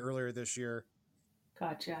WrestleMania earlier this year.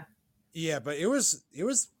 Gotcha. Yeah, but it was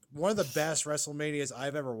one of the best WrestleManias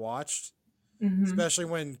I've ever watched, Mhm. especially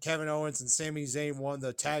when Kevin Owens and Sami Zayn won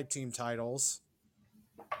the tag team titles.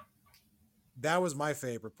 That was my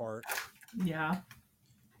favorite part. Yeah,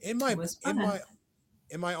 In it my was in fun. my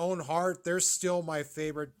in my own heart, they're still my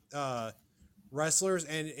favorite wrestlers,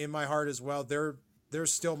 and in my heart as well, they're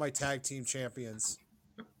still my tag team champions,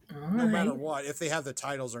 All no matter right. what, if they have the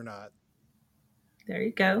titles or not. There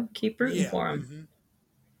you go. Keep rooting Yeah, for him.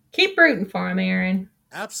 Keep rooting for him, Aaron.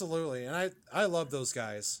 absolutely, and I love those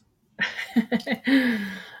guys.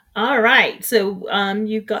 All right. So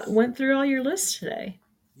you got went through all your lists today.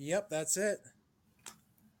 Yep, that's it.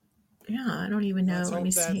 Yeah, I don't even know. Let's Let me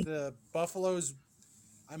hope that see. the Buffaloes.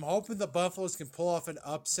 I'm hoping the Buffaloes can pull off an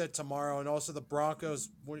upset tomorrow, and also the Broncos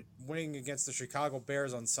winning against the Chicago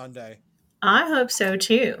Bears on Sunday. I hope so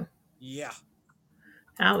too. Yeah.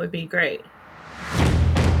 That would be great.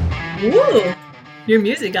 Woo! Your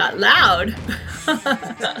music got loud.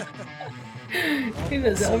 Well, It we'll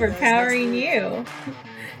was see you guys next overpowering week. you.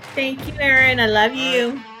 Thank you, Aaron. I love All right.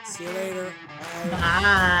 you. See you later. Bye.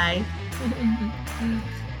 Bye.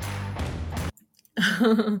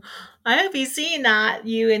 I hope you seen that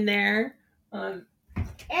you in there. Um,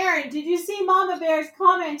 Aaron, did you see Mama Bear's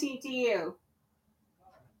commenting to you?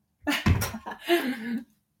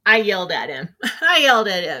 I yelled at him. I yelled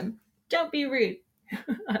at him. Don't be rude.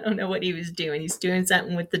 I don't know what he was doing. He's doing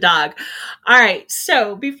something with the dog. All right.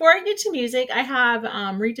 So before I get to music, I have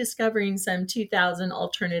rediscovering some 2000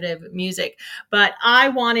 alternative music, but I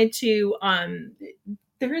wanted to.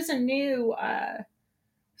 There is a new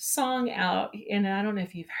song out, and I don't know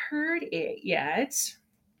if you've heard it yet.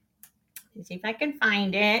 Let's see if I can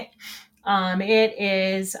find it. It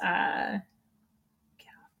is. Get off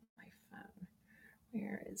my phone.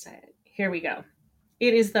 Where is it? Here we go.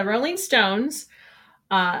 It is the Rolling Stones,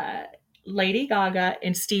 uh, Lady Gaga,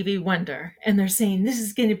 and Stevie Wonder, and they're saying this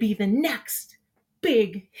is going to be the next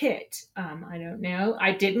big hit. I don't know.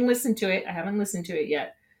 I didn't listen to it. I haven't listened to it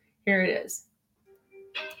yet. Here it is.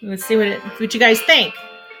 Let's see what you guys think.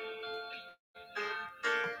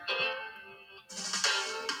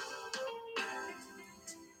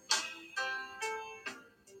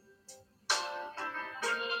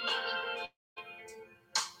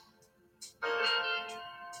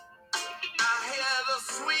 I hear the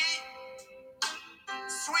sweet,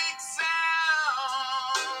 sweet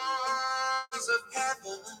sounds of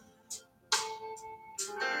heaven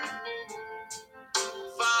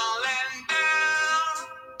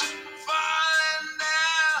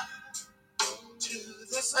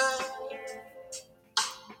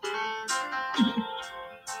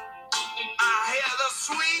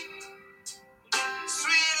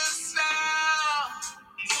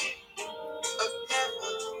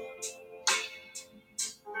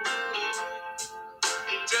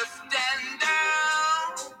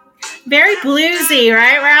Very bluesy,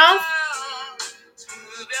 right, Ralph?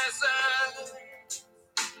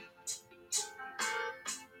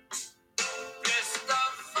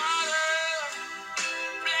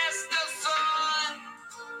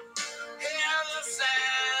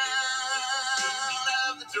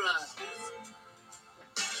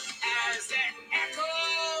 As it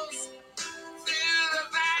echoes through the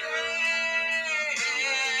valley.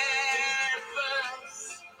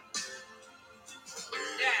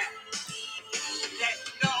 Yeah. Let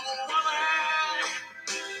no woman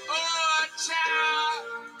or child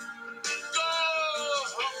go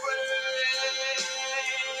hungry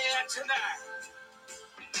tonight.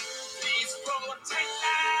 Please protect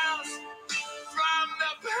us from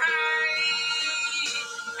the pain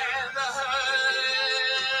and the hurt.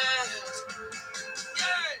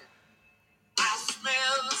 Yeah. I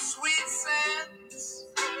smell the sweet scents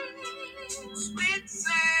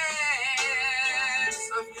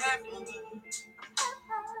of heaven,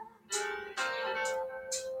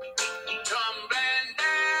 tumbling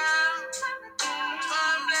down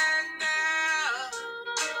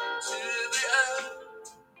to the earth.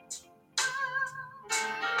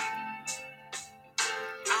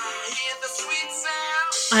 I hear the sweet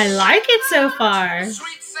sound. I like it so far.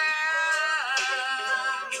 Sweet sound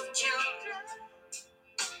of children,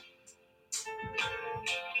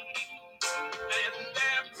 and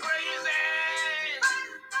they're praising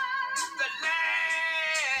the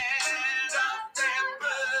land of their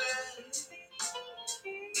birth.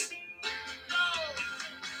 No,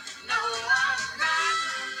 no, I'm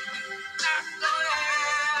not going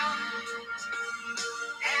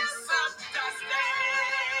in some dusty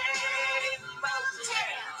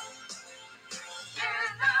motel.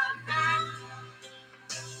 And I'm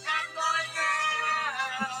not going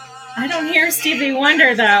I don't hear Stevie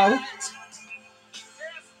Wonder though.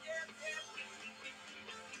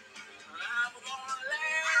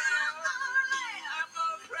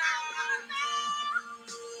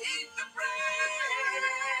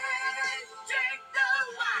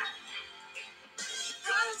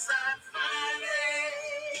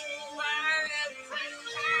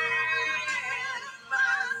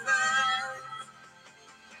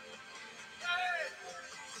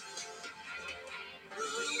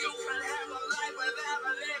 You can have a life without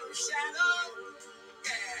a little shadow.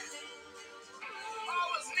 Yeah.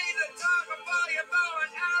 Always need to talk before you bow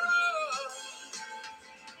an arrow.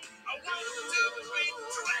 I want to be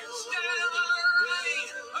drenched in the rain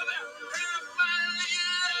about half my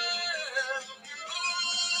love. Oh,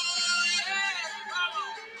 yeah, come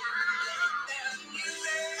on.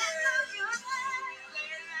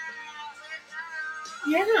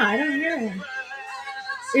 Yeah, I don't hear it.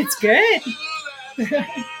 It's good.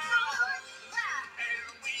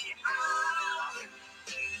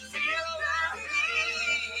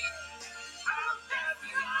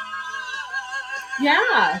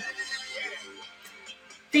 Yeah.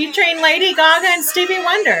 Featuring Lady Gaga and Stevie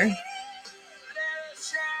Wonder.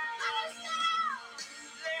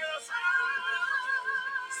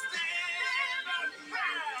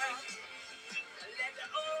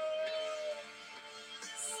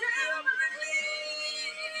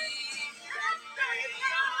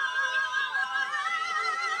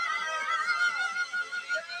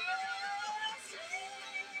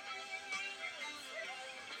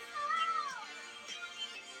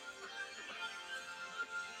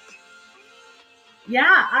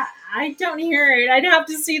 Yeah, I don't hear it. I'd have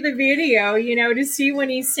to see the video, to see when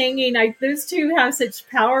he's singing. Those two have such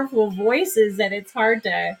powerful voices that it's hard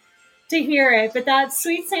to hear it. But that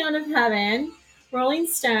Sweet Sound of Heaven, Rolling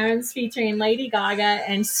Stones featuring Lady Gaga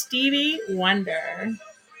and Stevie Wonder.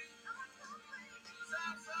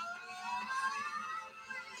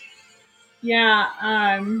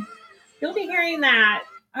 Yeah, you'll be hearing that.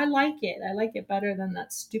 I like it. I like it better than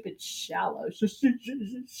that stupid shallow.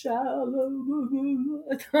 Shallow.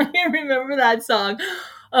 I can't remember that song.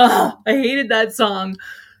 Oh, I hated that song.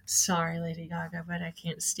 Sorry, Lady Gaga, but I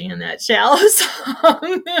can't stand that shallow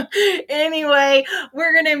song. Anyway,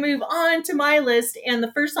 we're going to move on to my list. And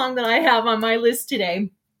the first song that I have on my list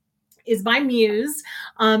today is by Muse,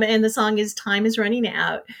 and the song is Time Is Running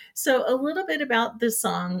Out. So, a little bit about this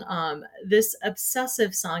song. This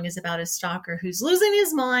obsessive song is about a stalker who's losing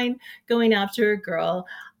his mind going after a girl.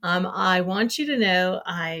 I want you to know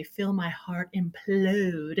I feel my heart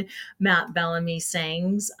implode, Matt Bellamy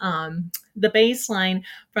sings. The bass line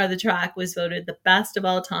for the track was voted the best of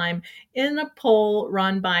all time in a poll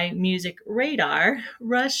run by Music Radar.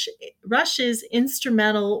 Rush's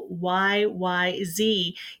instrumental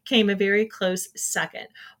YYZ came a very close second,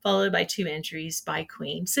 followed by two entries by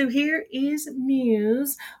Queen. So here is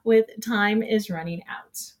Muse with Time Is Running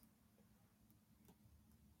Out.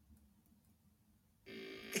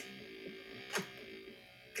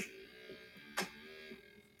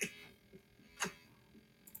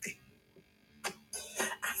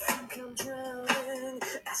 I'm drowning,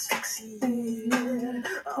 asphyxiated.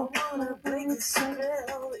 I wanna break the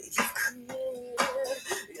spell you've created.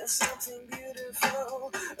 You're something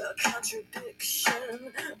beautiful, a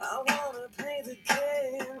contradiction. I wanna play the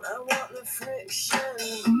game, I want the friction.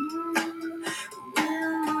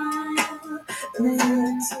 The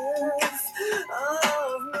depth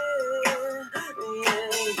of me,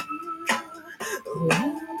 yeah.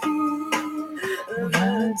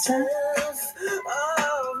 The depth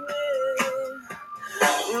of me.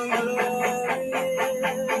 Bury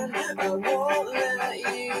it. I won't let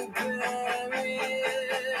you bury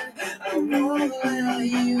it. I won't let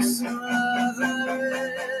you smother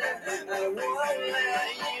it. I won't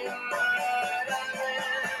let you murder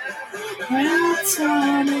it. When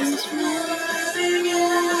time is running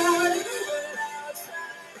out, when our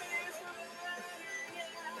time is running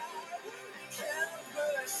out, you can't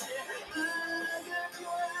push it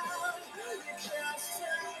underground. You can't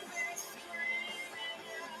stop me screaming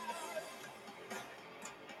out.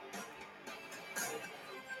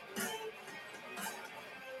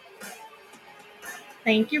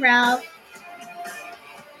 Thank you, Ralph.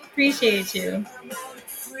 Appreciate you.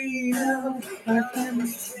 Freedom, but I'm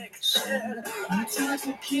addicted. I tried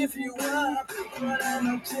to give you up, but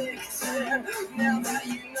I'm addicted. Now that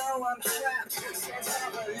you know I'm trapped, since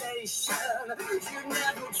revelation, you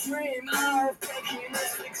never dream of taking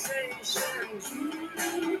this fixation.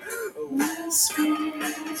 Will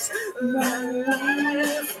squeeze the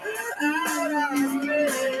life out of me.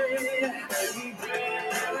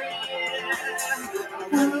 Bury it.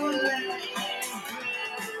 I won't let you.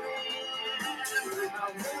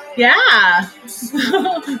 Yeah.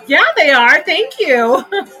 Yeah, they are. Thank you.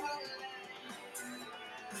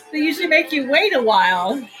 They usually make you wait a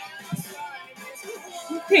while.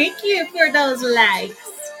 Thank you for those likes.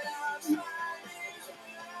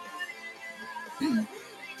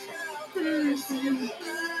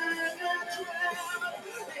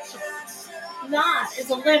 That is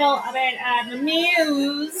a little of it at the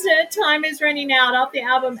Muse. Time is running out off the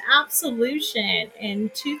album Absolution in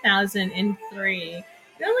 2003.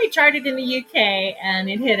 It only charted in the UK and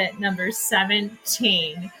it hit at number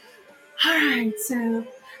 17. All right, so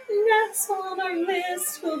next on our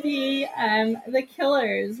list will be The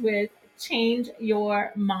Killers with Change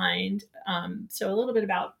Your Mind. So a little bit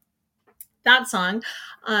about that song.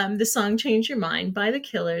 The song Change Your Mind by The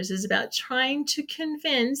Killers is about trying to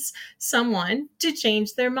convince someone to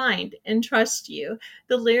change their mind and trust you.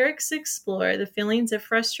 The lyrics explore the feelings of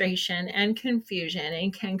frustration and confusion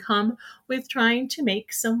and can come with trying to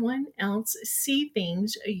make someone else see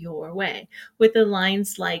things your way. With the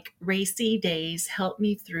lines like racy days help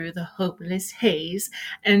me through the hopeless haze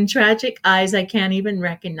and tragic eyes I can't even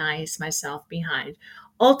recognize myself behind.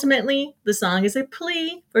 Ultimately, the song is a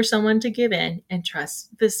plea for someone to give in and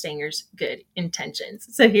trust the singer's good intentions.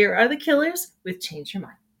 So here are the Killers with Change Your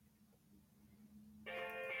Mind.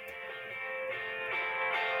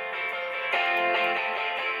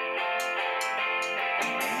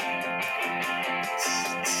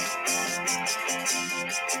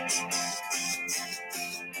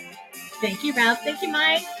 Thank you, Ralph. Thank you,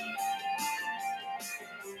 Mike.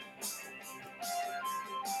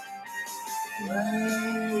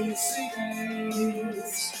 Lazy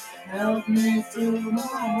days help me through my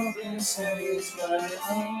hopeless haze, but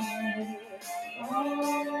oh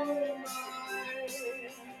my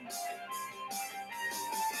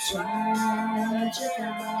tragic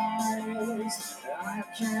eyes, I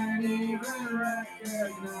can't even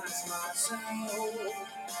recognize myself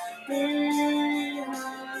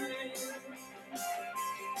behind.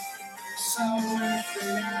 So if the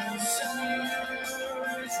answer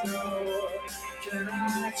is no, can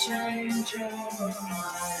I change your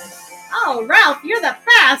mind? Oh, Ralph, you're the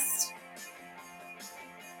best!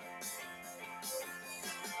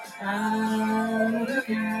 Out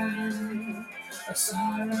again, a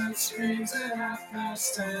silence screams at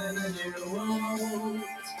 10:30 and you won't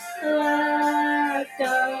let go.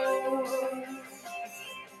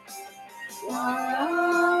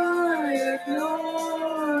 Why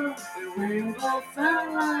ignore? We both felt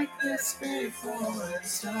like this before it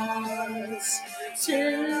starts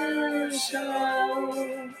to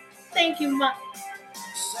show. Thank you, Mike.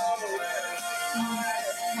 So if I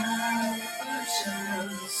had a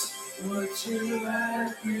chance, would you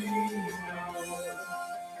let me know?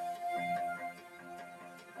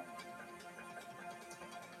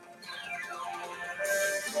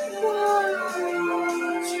 Why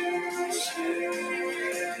you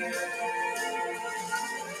share?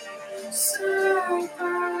 So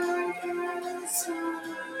back inside,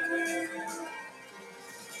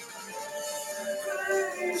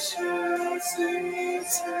 graciously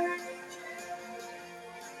take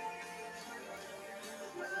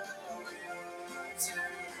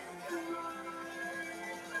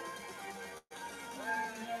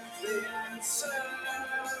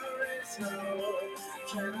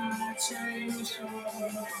Can I change your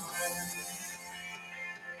mind?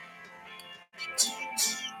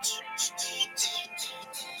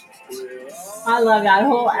 I love that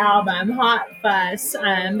whole album, Hot Fuss.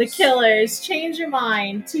 The Killers, Change Your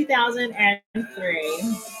Mind,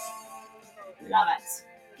 2003. Love it.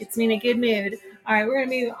 Gets me in a good mood. All right, we're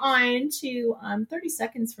going to move on to 30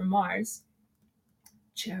 Seconds from Mars.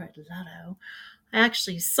 Jared Leto. I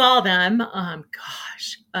actually saw them,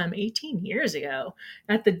 18 years ago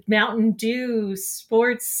at the Mountain Dew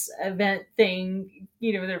sports event thing.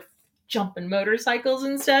 They're jumping motorcycles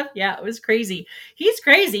and stuff. Yeah, it was crazy. He's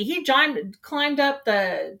crazy. He climbed up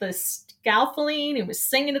the scaffolding and was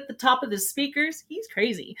singing at the top of the speakers. He's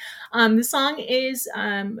crazy. The song is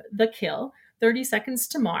The Kill, 30 Seconds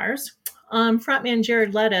to Mars. Frontman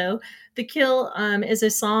Jared Leto. The Kill is a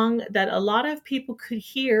song that a lot of people could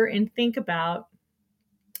hear and think about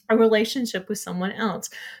a relationship with someone else,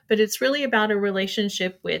 but it's really about a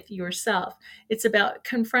relationship with yourself. It's about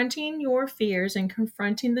confronting your fears and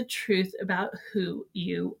confronting the truth about who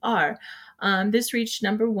you are. This reached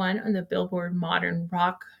number one on the Billboard Modern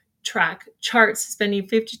Rock track charts, spending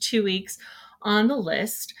 52 weeks on the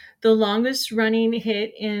list, the longest running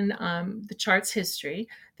hit in the charts history.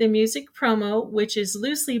 The music promo, which is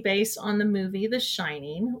loosely based on the movie The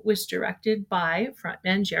Shining, was directed by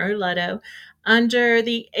frontman Jared Leto under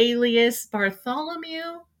the alias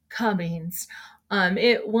Bartholomew Cummings.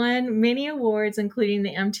 It won many awards, including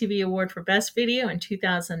the MTV Award for Best Video in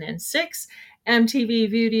 2006, MTV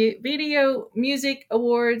Video Music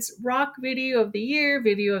Awards, Rock Video of the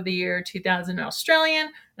Year 2000 Australian,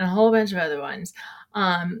 and a whole bunch of other ones.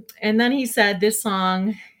 And then he said this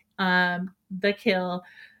song, The Kill,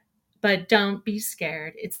 but don't be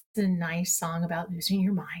scared. It's a nice song about losing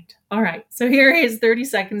your mind. All right, so here is 30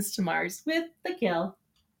 Seconds to Mars with The Kill.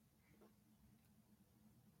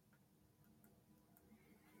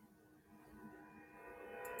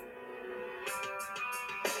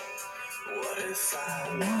 What if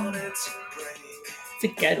I wanted to break? It's a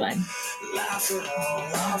good one. Laugh it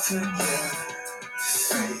all off in your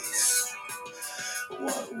face.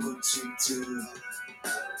 What would you do?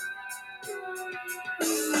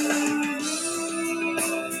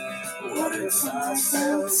 What if I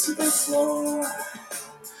fell to the floor?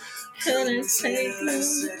 Couldn't take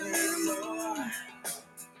this anymore.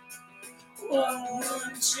 What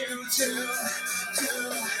would you do?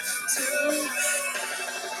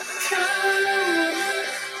 Come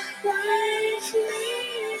break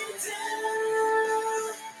me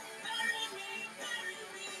down.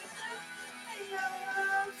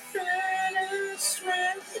 I'm finished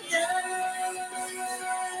with you.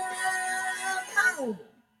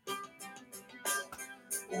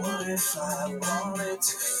 What if I wanted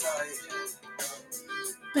to fight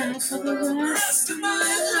back for the rest of my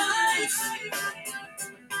life?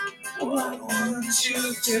 What would you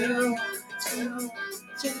do?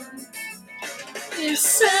 You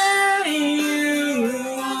say you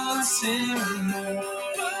want it more.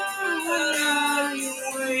 What are you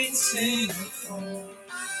waiting for?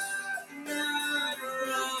 I'm not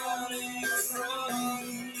running from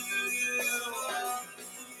you.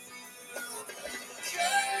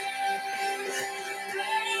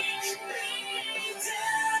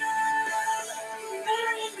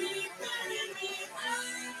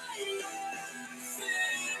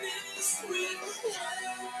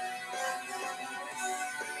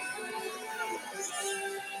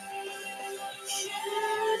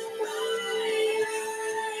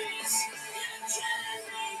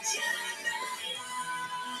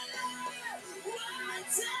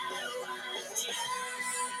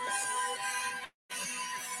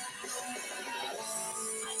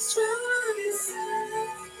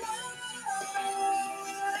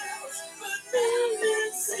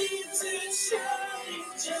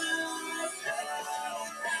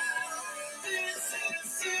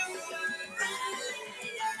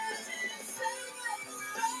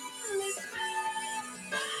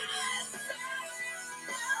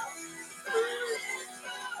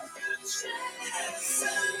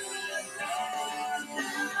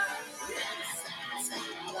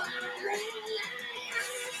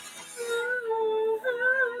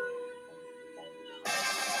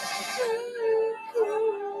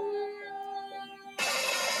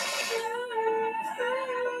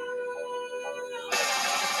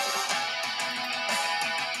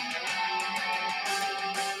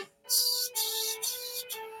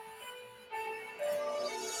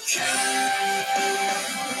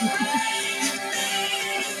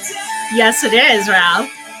 Yes, it is, Ralph.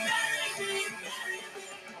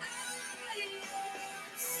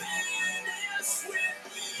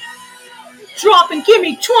 Drop and give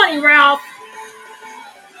me 20, Ralph.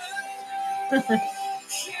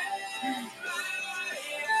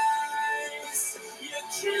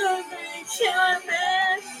 Killing me.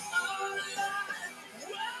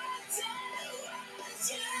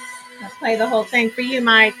 I'll play the whole thing for you,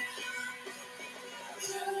 Mike.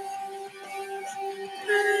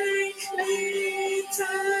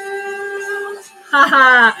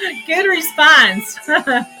 Haha, good response.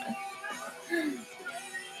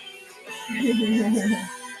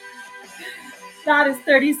 That is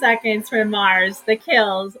 30 Seconds from Mars, The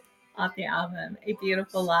Kills, off the album A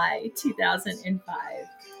Beautiful Lie, 2005.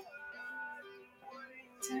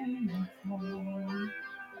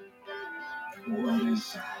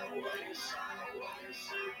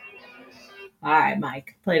 All right,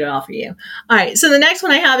 Mike, played it all for you. All right, so the next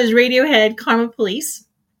one I have is Radiohead, Karma Police.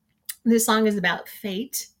 This song is about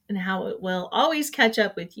fate and how it will always catch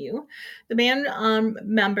up with you. The band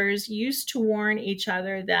members used to warn each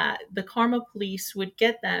other that the karma police would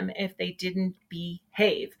get them if they didn't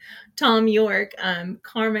behave. Tom York,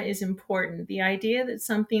 karma is important. The idea that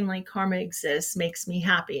something like karma exists makes me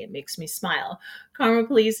happy. It makes me smile. Karma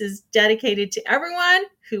Police is dedicated to everyone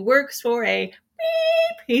who works for a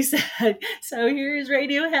beep, he said. So here's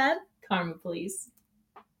Radiohead, Karma Police.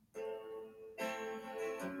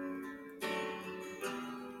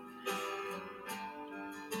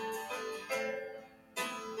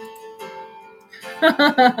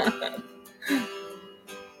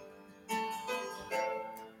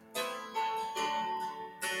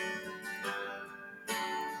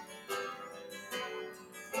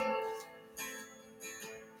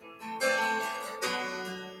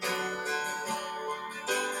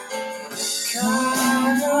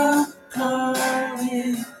 Karma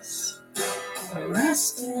Police, a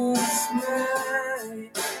restless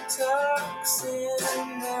mind, talks in the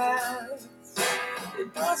night. It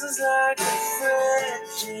buzzes like a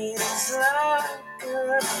fridge, it's like a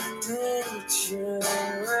nature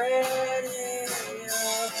radio.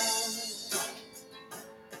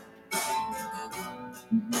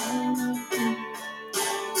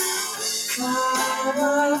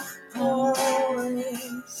 Karma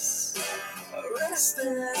Police, a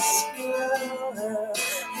restless girl in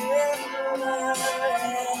my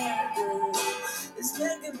head is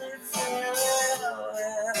making me feel ill.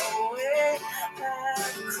 We have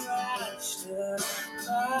crashed a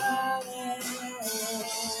party.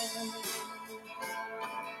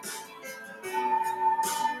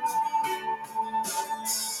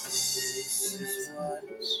 This is what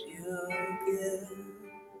you get.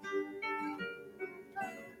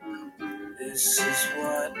 This is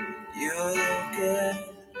what you get.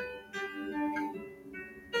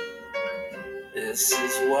 This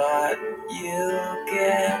is what you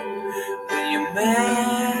get when you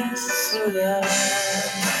mess with us.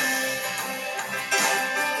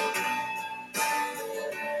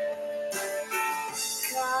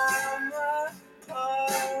 Karma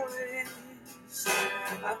Police,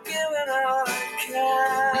 I've given all I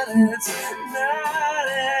can, it's not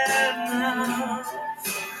enough.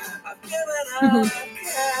 I've given all I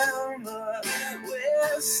can, but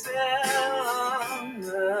we're still on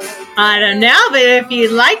the I don't know, but if you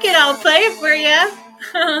like it, I'll play it for you.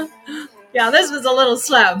 Yeah, this was a little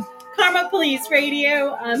slow. Karma Police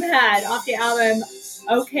Radio had off the album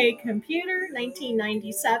OK Computer,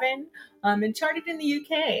 1997, and charted in the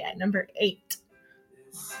UK at number 8.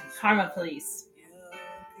 Karma Police.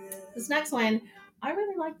 This next one, I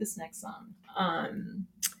really like this next song.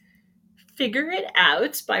 Figure It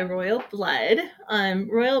Out by Royal Blood.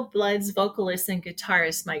 Royal Blood's vocalist and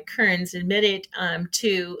guitarist Mike Kearns admitted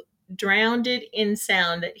to Drowned It in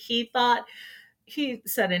Sound that he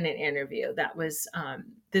said in an interview that was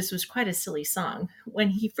this was quite a silly song. When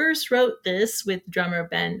he first wrote this with drummer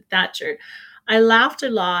Ben Thatcher, I laughed a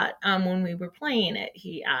lot when we were playing it,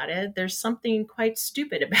 he added. There's something quite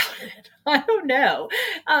stupid about it. I don't know.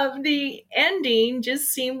 The ending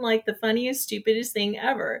just seemed like the funniest, stupidest thing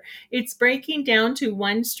ever. It's breaking down to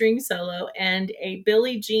one string solo and a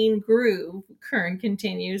Billie Jean groove. Kern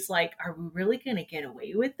continues, like, are we really going to get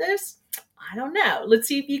away with this? I don't know. Let's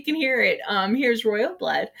see if you can hear it. Here's Royal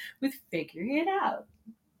Blood with Figure It Out.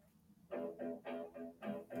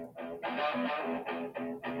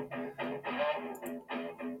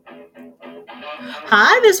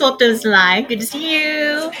 Hi, Miss Walkers Live. Good to see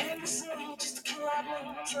you.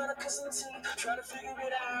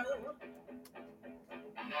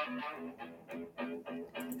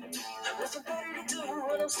 What's the better to do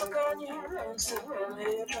when I'm stuck on you? I'm still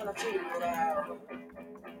here trying to figure it out.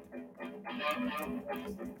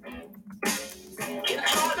 Getting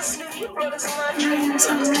hard to sleep, but it's my dreams.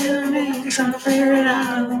 I'm still here trying to figure it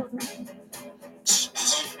out.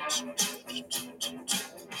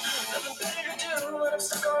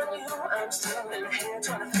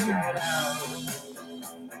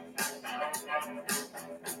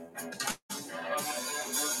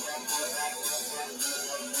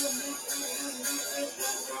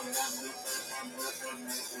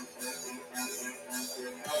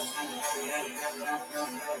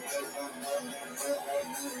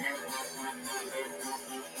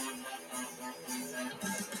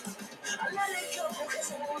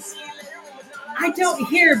 I don't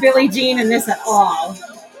hear Billie Jean in this at all.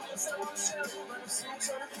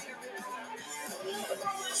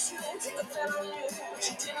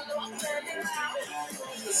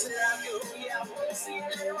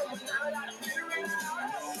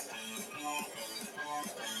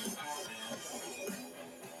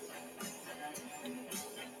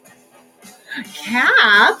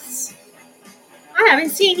 Caps? I haven't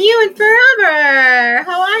seen you in forever.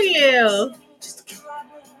 How are you?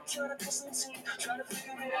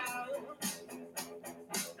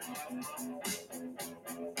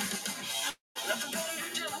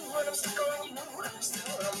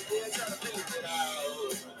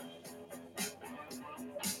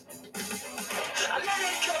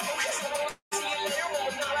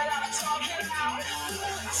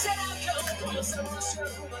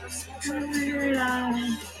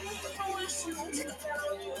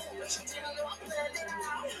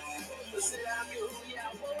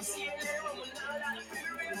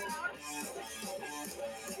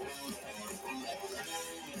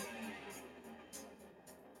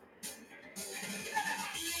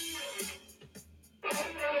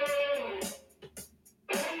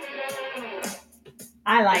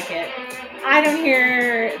 I like it. I don't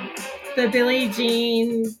hear the Billie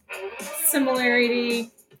Jean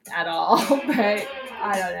similarity at all, but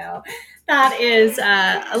I don't know. That is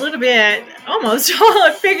a little bit almost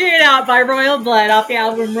figured it out by Royal Blood off the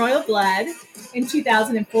album Royal Blood in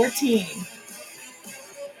 2014.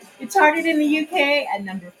 It charted in the UK at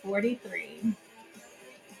number 43.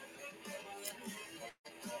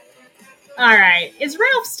 All right. Is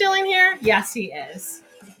Ralph still in here? Yes, he is.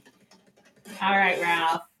 All right,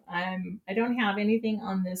 Ralph. I don't have anything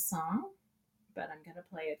on this song, but I'm going to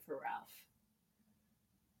play it for Ralph.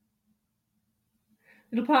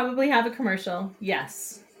 It'll probably have a commercial.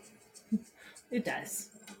 Yes, it does.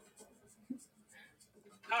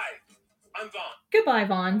 Hi, I'm Vaughn. Goodbye,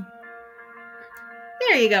 Vaughn.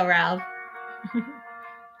 There you go, Ralph.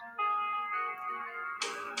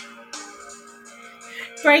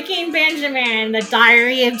 Breaking Benjamin, The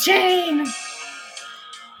Diary of Jane.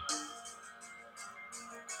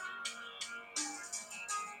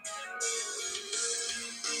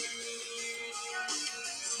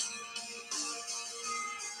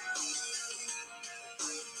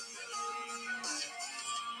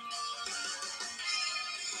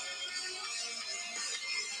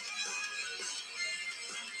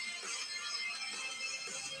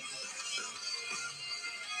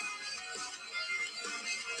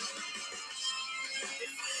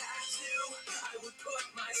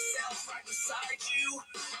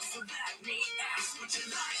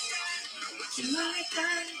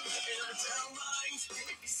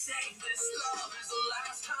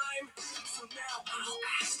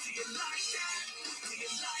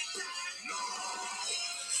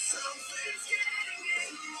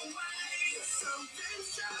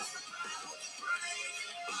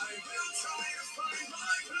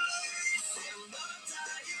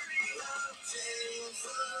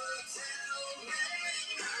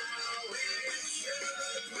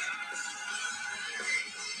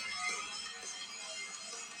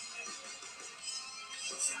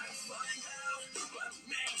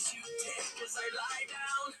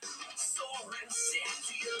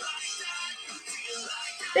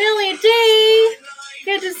 Billy D,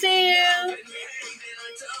 good to see you.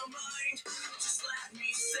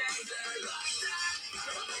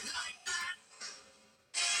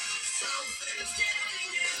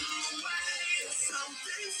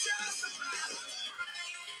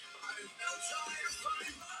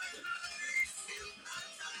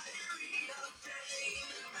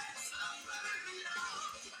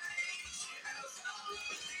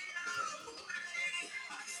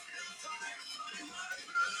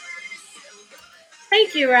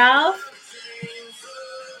 Thank you, Ralph.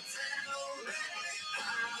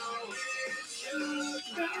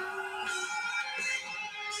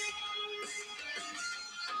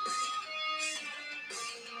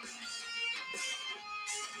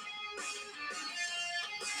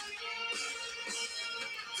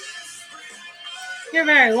 You're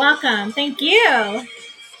very welcome. Thank you.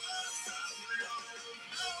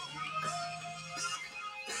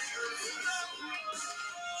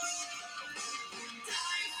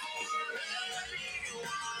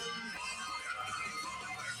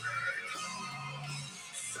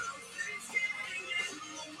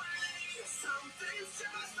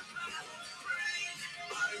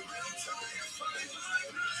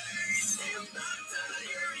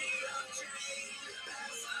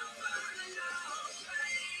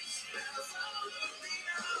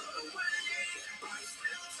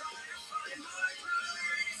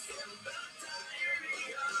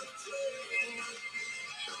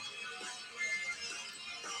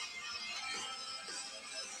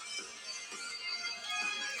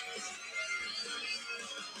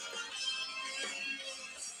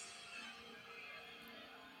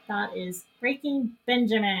 That is Breaking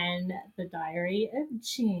Benjamin, The Diary of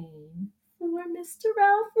Jane for Mr.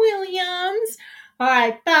 Ralph Williams. All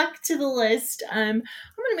right, back to the list. I'm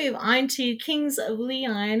going to move on to Kings of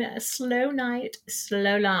Leon, Slow Night,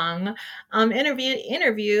 Slow Long.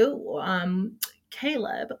 Interview.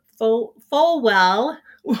 Caleb Folwell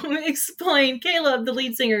explained. Caleb, the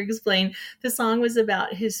lead singer, explained the song was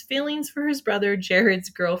about his feelings for his brother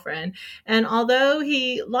Jared's girlfriend, and although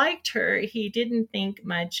he liked her, he didn't think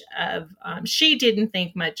much of. She didn't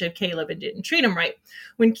think much of Caleb and didn't treat him right.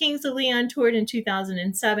 When Kings of Leon toured in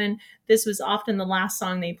 2007, this was often the last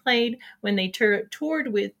song they played. When they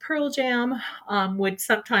toured with Pearl Jam, would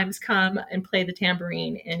sometimes come and play the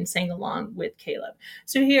tambourine and sang along with Caleb.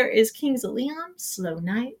 So here is Kings of Leon, Slow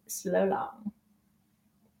Night, Slow Long.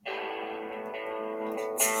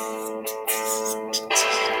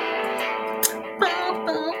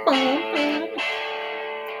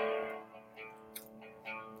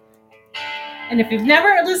 And if you've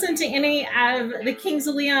never listened to any of the Kings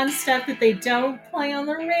of Leon stuff that they don't play on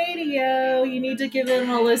the radio, you need to give them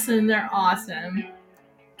a listen. They're awesome.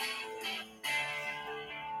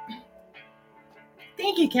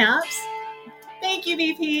 Thank you, Caps. Thank you,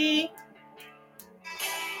 VP.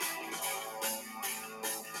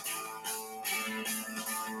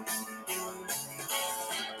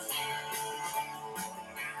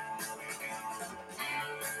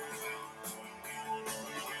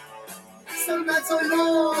 So not so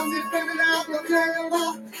long, they figured out the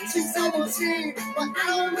clever. She's almost but I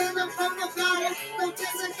don't really from the fire. No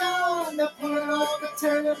tears are gone, they put it on the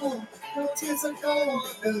table. No tears are gone,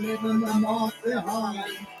 they're leaving them off their heart.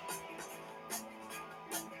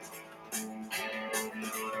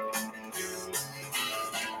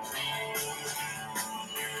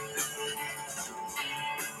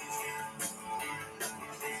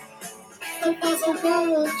 So far so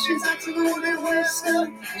good, she's absolutely wasted.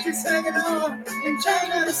 She's hanging on and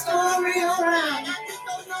changing the story around. I just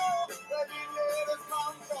don't know where these letters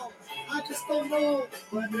come from. I just don't know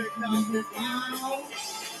where they come from.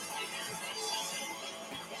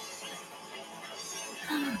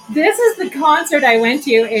 This is the concert I went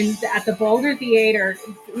to at the Boulder Theater.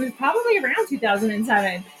 It was probably around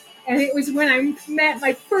 2007. And it was when I met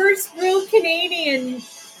my first real Canadian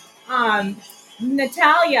um,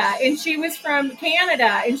 Natalia, and she was from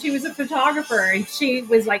Canada, and she was a photographer, and she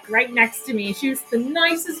was like right next to me. She was the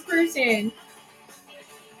nicest person.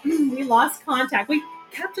 We lost contact. We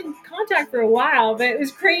kept in contact for a while, but it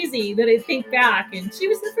was crazy that I think back. And she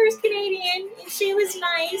was the first Canadian, and she was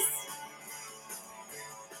nice.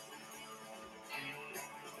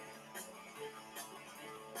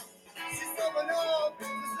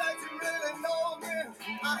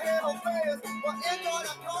 I had a face, but it's gonna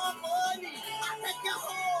come for me. I take you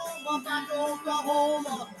home, I'm back to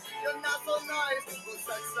Oklahoma. You're not so nice, but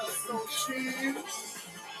sex is so cheap.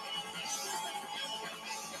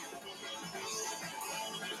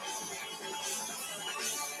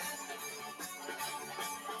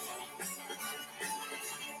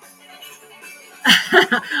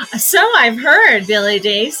 So I've heard, Billy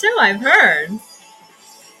D. So I've heard.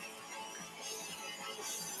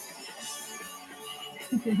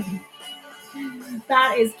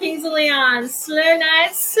 That is Kings of Leon, Slow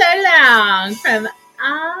Night, So Long from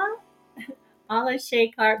Ala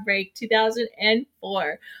Shake Heartbreak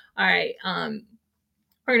 2004. All right, we're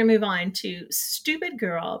going to move on to Stupid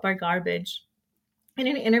Girl by Garbage. In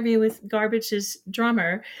an interview with Garbage's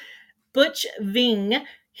drummer, Butch Ving,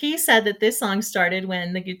 he said that this song started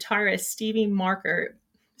when the guitarist Stevie Marker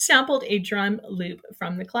sampled a drum loop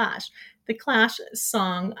from The Clash. The Clash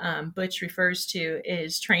song Butch refers to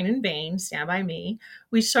is Train in Vain, Stand By Me.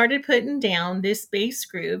 We started putting down this bass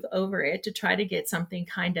groove over it to try to get something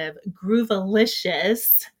kind of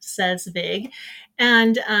groovalicious, says Vig.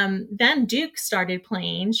 And then Duke started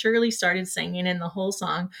playing, Shirley started singing, and the whole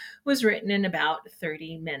song was written in about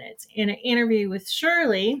 30 minutes. In an interview with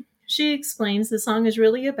Shirley, she explains the song is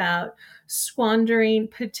really about squandering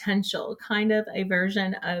potential, kind of a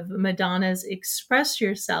version of Madonna's Express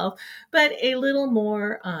Yourself, but a little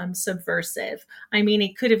more subversive. I mean,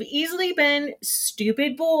 it could have easily been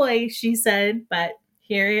Stupid Boy, she said, but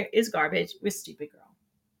here is Garbage with Stupid Girl.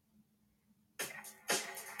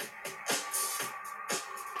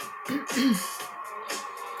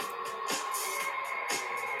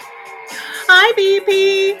 Hi,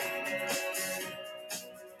 BP.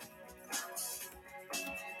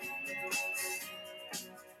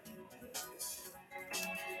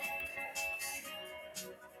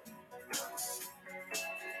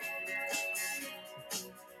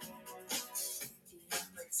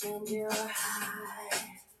 Pretend you're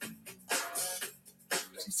high,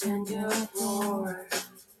 pretend you're bored,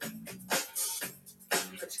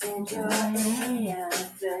 And you're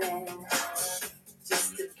anything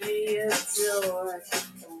just to be adored.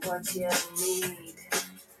 And what you need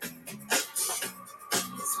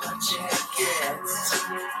is what you get.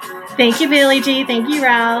 Thank you, Billy G. Thank you,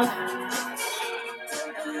 Ralph.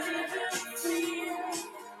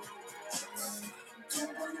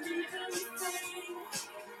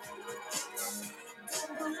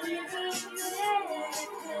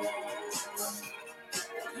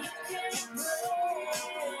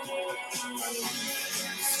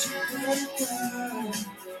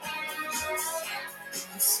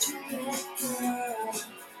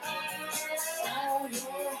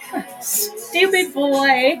 Stupid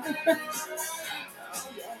boy.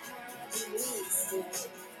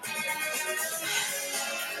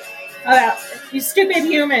 Oh, you stupid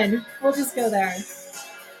human. We'll just go there.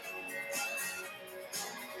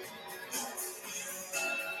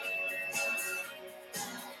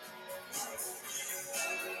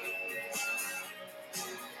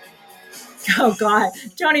 Oh, God.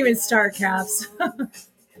 Don't even start, Caps.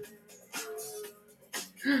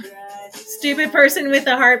 Stupid person with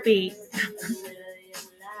a heartbeat.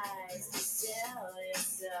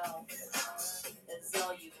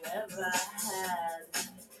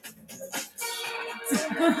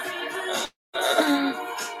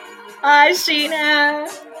 Hi, Sheena.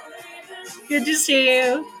 Good to see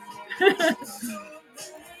you.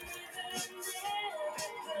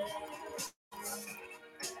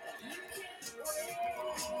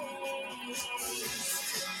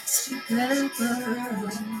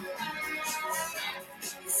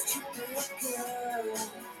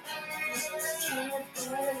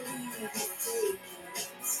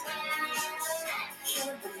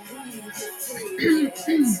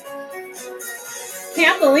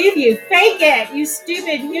 Can't believe you fake it, you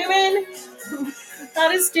stupid human.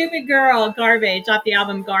 Not a stupid girl. Garbage off the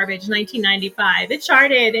album Garbage, 1995. It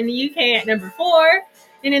charted in the UK at number 4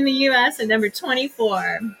 and in the US at number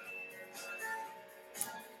 24.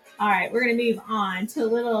 All right, we're going to move on to a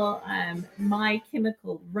little My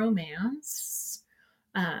Chemical Romance.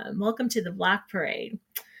 Welcome to the Black Parade.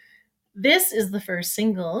 This is the first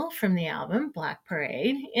single from the album, Black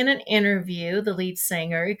Parade. In an interview, the lead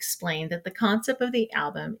singer explained that the concept of the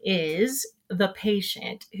album is the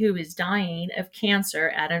patient who is dying of cancer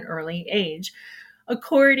at an early age.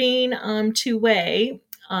 According to Way,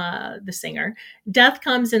 the singer, death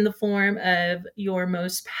comes in the form of your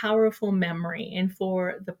most powerful memory. And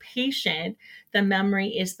for the patient, the memory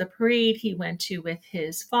is the parade he went to with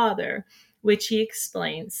his father, which he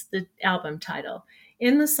explains the album title.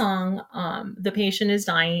 In the song, the patient is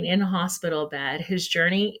dying in a hospital bed. His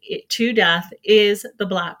journey to death is the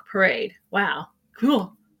Black Parade. Wow,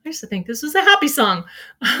 cool. I used to think this was a happy song.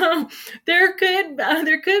 There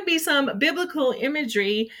could be some biblical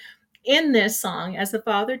imagery in this song as the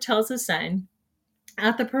father tells the son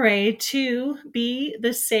at the parade to be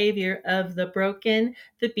the savior of the broken,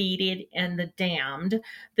 the beaten, and the damned.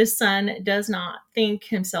 The son does not think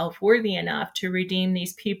himself worthy enough to redeem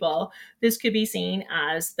these people. This could be seen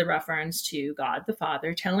as the reference to God the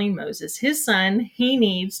Father telling Moses, his son, he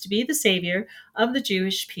needs to be the savior of the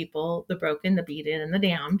Jewish people, the broken, the beaten, and the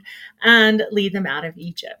damned, and lead them out of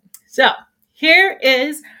Egypt. So here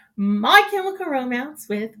is My Chemical Romance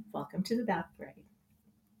with Welcome to the Bath Parade.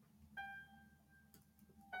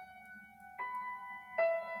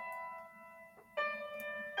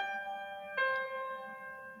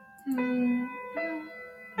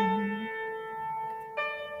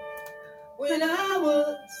 When I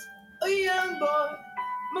was a young boy,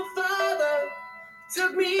 my father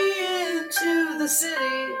took me into the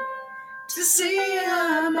city to see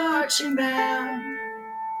a marching band.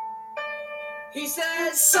 He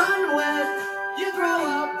said, son, when you grow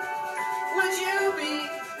up, would you be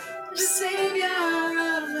the savior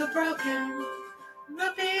of the broken,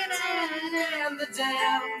 the beaten, and the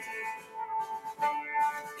damned?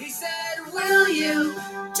 He said, will you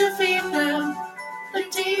defeat them, the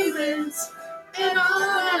demons, and all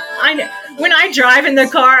that? I know. When I drive in the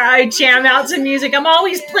car, I jam out to music. I'm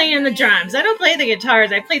always playing the drums. I don't play the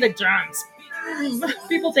guitars. I play the drums.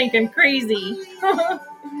 People think I'm crazy.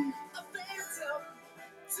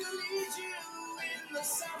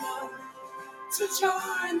 To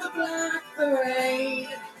join the Black Parade.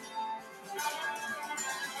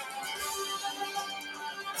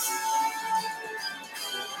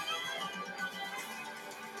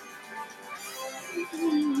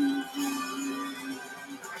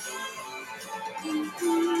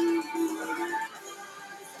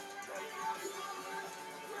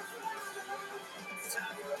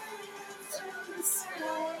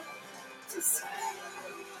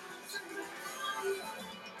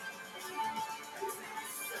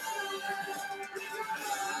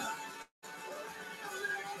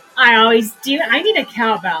 always do. I need a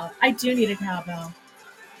cowbell. I do need a cowbell.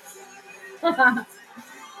 Here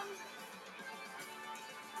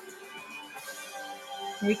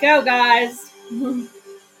we go, guys.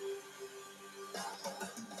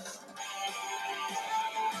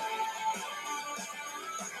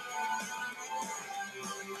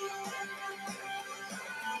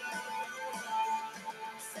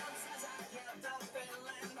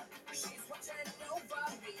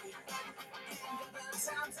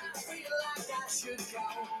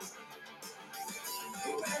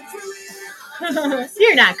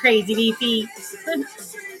 You're not crazy, VP.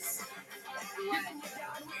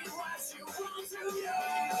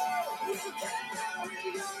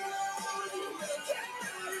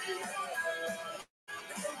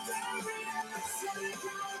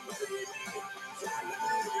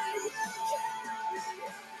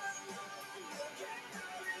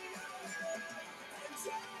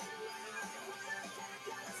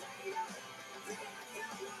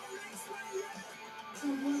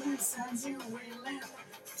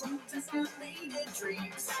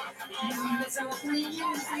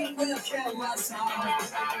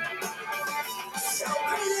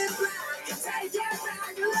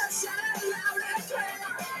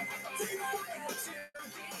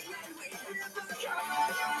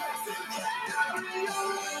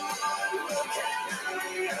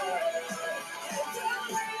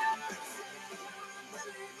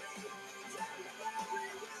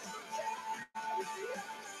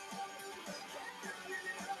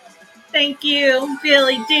 Thank you,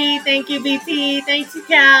 Billy D. Thank you, VP. Thank you,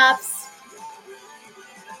 Caps.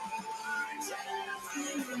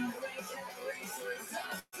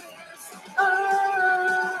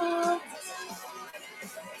 Oh,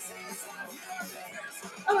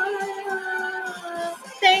 oh.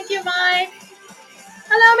 Thank you, Mike.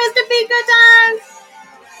 Hello, Mr. Pinkerton.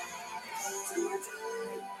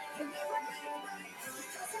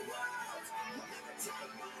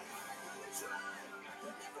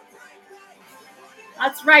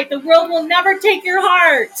 That's right. The world will never take your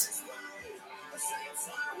heart.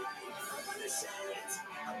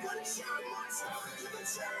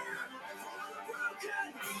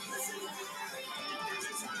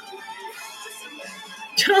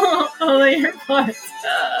 Oh, your parts.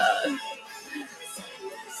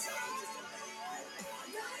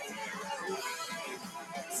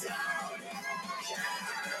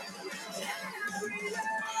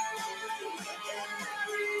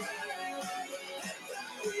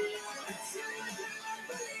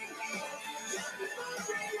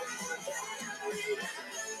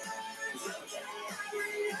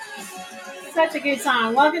 Such a good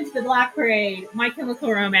song. Welcome to the Black Parade, My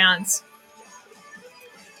Chemical Romance.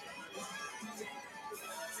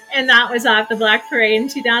 And that was off the Black Parade in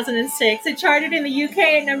 2006. It charted in the UK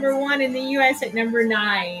at number 1, in the US at number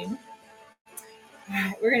 9. All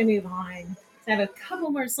right, we're going to move on. I have a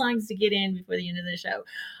couple more songs to get in before the end of the show.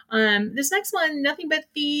 This next one, Nothing But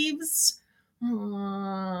Thieves.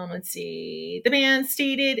 Let's see.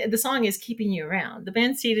 The song is Keeping You Around. The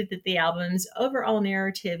band stated that the album's overall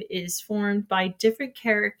narrative is formed by different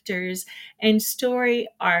characters and story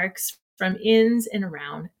arcs from ins and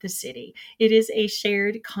around the city. It is a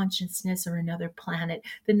shared consciousness or another planet,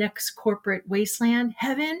 the next corporate wasteland,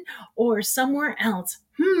 heaven, or somewhere else.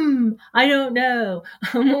 I don't know.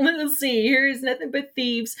 We'll see. Here's Nothing But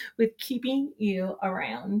Thieves with Keeping You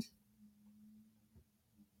Around.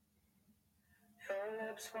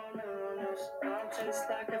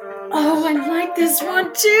 Oh, I like this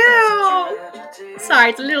one too.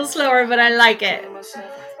 Sorry, it's a little slower, but I like it.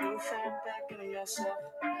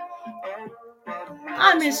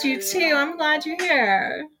 I miss you too. I'm glad you're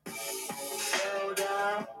here. You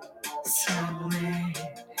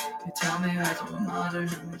tell me what your mother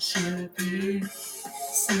should be.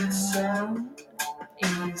 So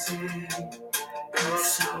easy.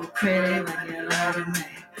 It's so pretty when you're loving me.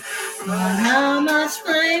 But how much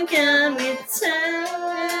blame can we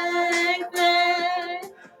take there?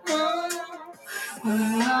 Oh,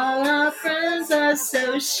 when all our friends are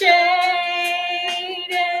so shady.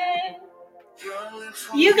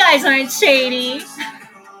 You guys aren't shady.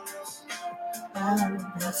 Oh,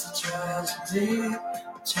 that's a tragedy.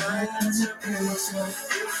 Try to pay yourself.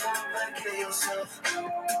 You fall back in yourself.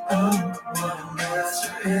 Oh, what a mess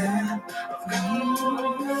you're in.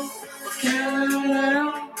 Oh, can't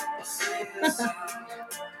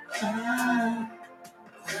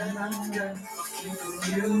when I'm done, I'm keeping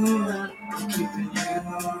you around. I'm keeping you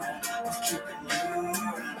around. I'm keeping you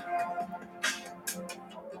around.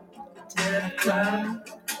 Did I climb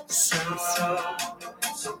so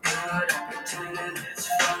good at pretending it's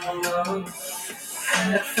fun? And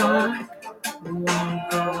I thought we won't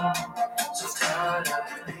go.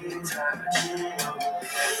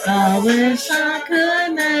 I wish I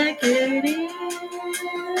could make it easy.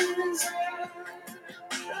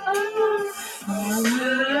 Oh,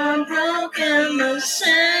 I'm broken the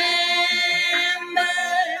same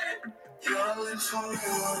bed. Your lips on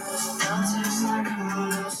yours, mountains like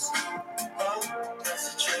yours. Oh, that's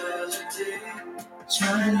a tragedy.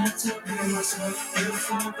 Try not to be myself, you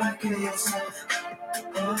fall back in yourself.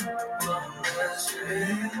 Oh, that's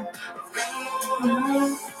real.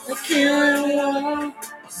 The killing wall,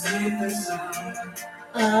 sleeping sound.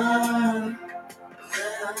 Oh,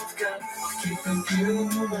 I've got keeping you,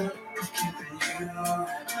 keeping you,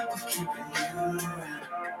 keeping you.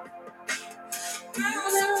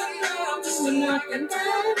 I'm just a knocking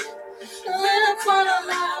down. Little corner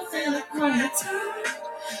life in a corner town.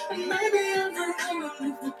 And maybe I'm the one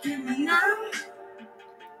who forgive me now.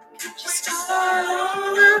 Just start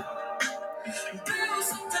over. Do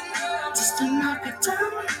something now just to knock it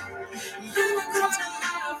down. Little corner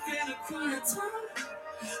life in a corner town.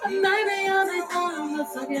 And maybe I'm the one who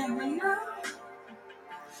forgive me now.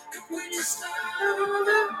 When you start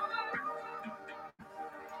over.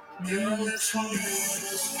 Your lips on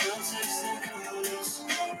yours,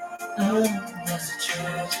 oh, that's a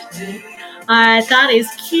tragedy. That is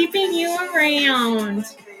Keeping You Around.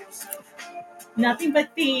 Nothing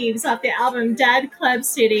But Thieves off the album Dead Club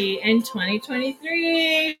City in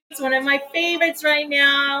 2023. It's one of my favorites right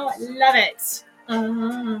now. Love it.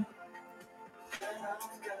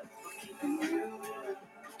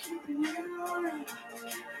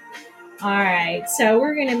 All right, so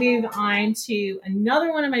we're going to move on to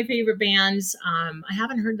another one of my favorite bands. I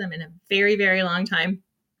haven't heard them in a very, very long time.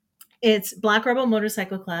 It's Black Rebel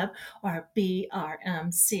Motorcycle Club, or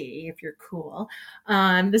BRMC, if you're cool.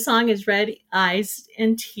 The song is Red Eyes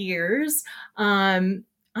and Tears. I'm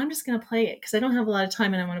just going to play it because I don't have a lot of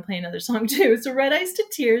time and I want to play another song too. So Red Eyes to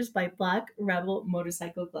Tears by Black Rebel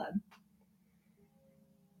Motorcycle Club.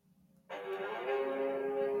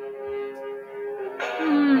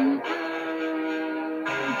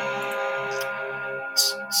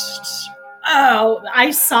 Oh,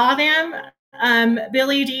 I saw them,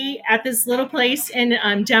 Billy D, at this little place in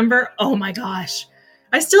Denver. Oh my gosh.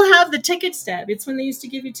 I still have the ticket stub. It's when they used to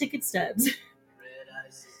give you ticket stubs.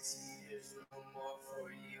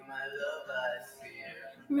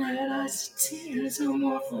 Red eyes to tears, no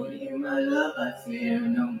more for you, my love I fear.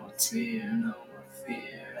 No more tear, no more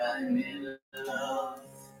fear, I'm in love.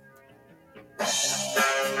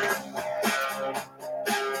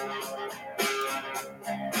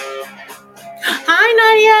 Hi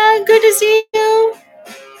Nadia, good to see you.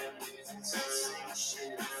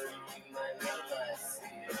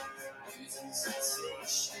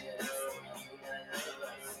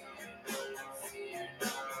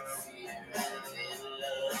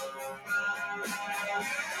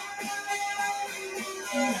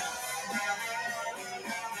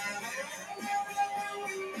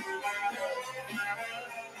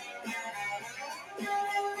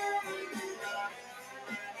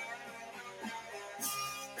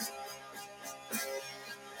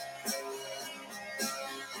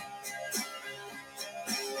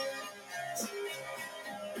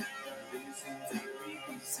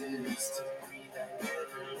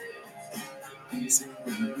 These are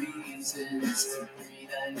the reasons to breathe.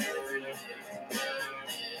 I never live,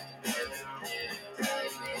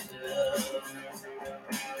 I'm in love.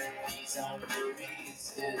 These are the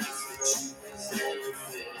reasons the truth is never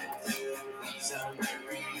fit. These are the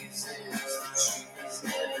reasons the truth is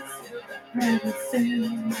never fit. Never feel,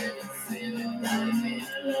 I'm in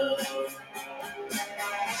love.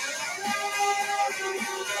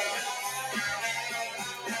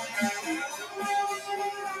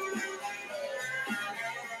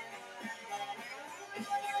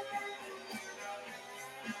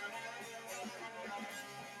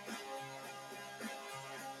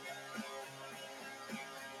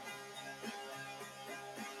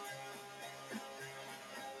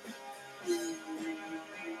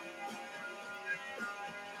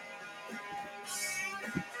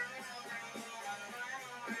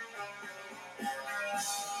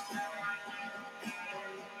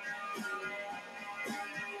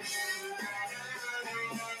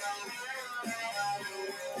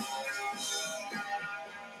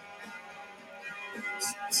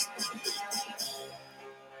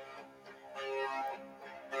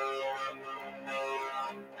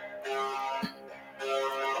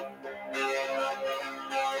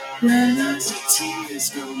 Red eyes and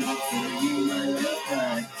tears, no more for you, my love,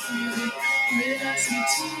 I feel. Red eyes and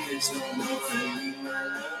tears, no more for you, my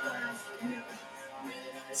love, I feel.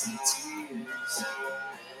 Red eyes and tears,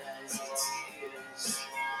 red eyes and tears,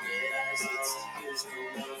 red eyes and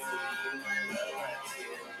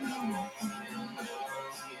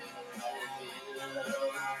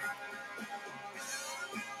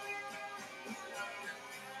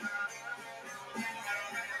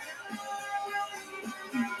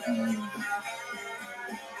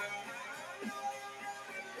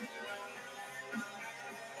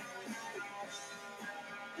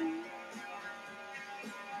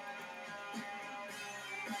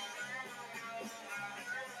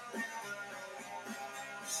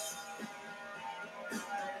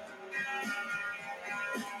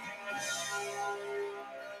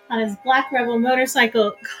On his Black Rebel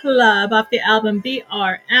Motorcycle Club off the album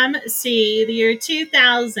BRMC, the year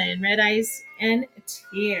 2000, Red Ice and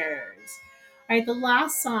Tears. All right, the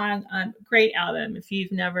last song, great album. If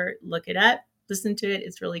you've never looked it up, listen to it.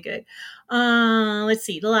 It's really good. Let's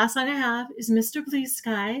see. The last song I have is Mr. Blue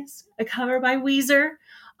Skies, a cover by Weezer.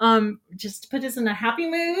 Just to put us in a happy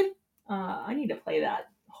mood. I need to play that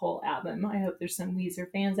whole album. I hope there's some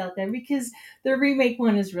Weezer fans out there because the remake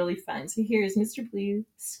one is really fun. So here's Mr. Blue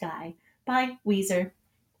Sky by Weezer.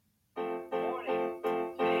 Warning.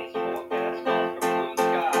 Today's forecast calls for blue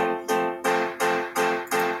skies.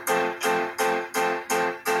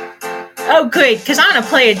 Oh, good, because I'm going to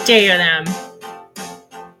play a day of them.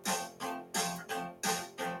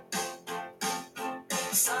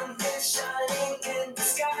 Sun is shining in the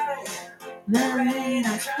sky. The Rain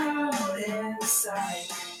a cloud inside.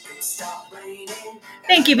 It stopped raining.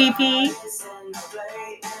 Thank you, BP. It's in the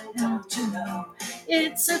play, and don't you know?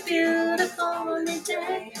 It's a beautiful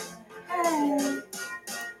day. Hey.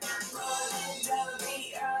 Running down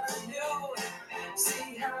the avenue.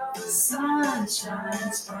 See how the sun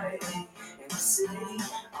shines brightly in the city.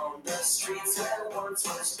 On the streets where once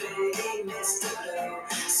was big Mr. Blue.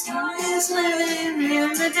 Sky is living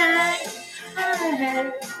in the day.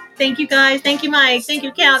 Hey. Thank you, guys. Thank you, Mike. Thank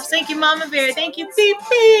you, Caps. Thank you, Mama Bear. Thank you,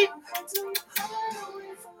 BP.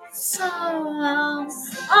 So,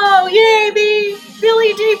 oh, yay, B.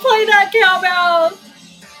 Billy D, play that cowbell.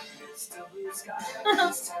 Mr. Blue Sky,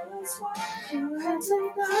 please tell us why you had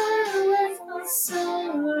to fly away for so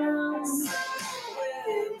long. Where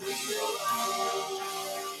did we go?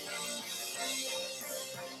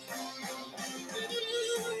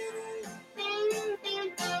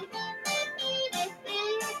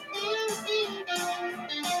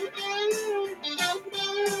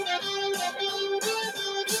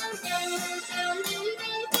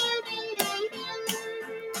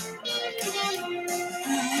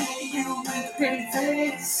 Hey, you with pretty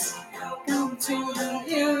face, welcome to the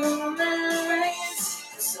human race.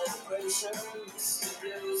 The celebration, Mr.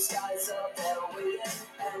 Blue Skies up there waiting,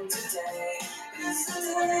 and today is the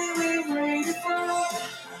day we've waited for.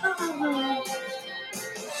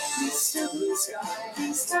 Mr. Blue Sky,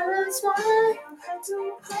 please tell us why you had to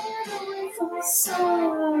hide away for so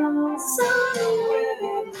long. So where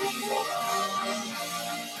did we go?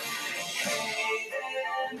 Hey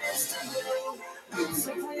there, Mr. Blue, we're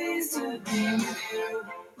so pleased to be with you.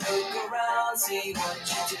 Look around, see what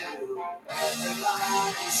you do.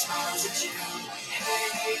 Everybody smiles at you.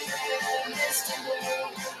 Hey there, Mr. Blue,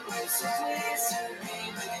 we're so pleased to be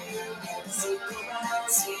with you. Look around,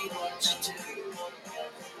 see what you do.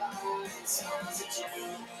 Everybody smiles at you.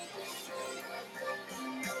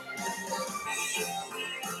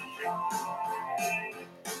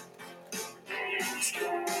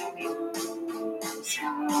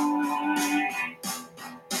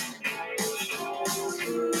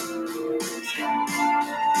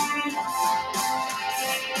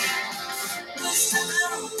 Mr.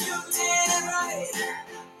 Blue, you did it right.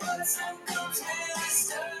 But sometimes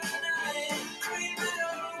Mr. Night, creeping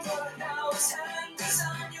over, now his hand is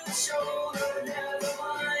on your shoulder. Never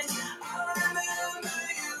mind, I remember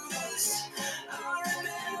you this. I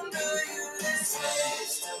remember you this way.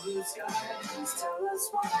 Mr. Blue Sky, please tell us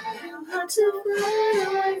why you had to fly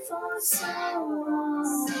away for so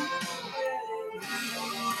long.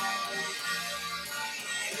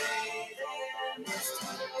 Hey there, Mr.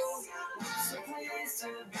 Blue, we're so pleased to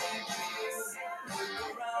be with you.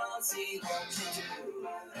 Look around, see what you do.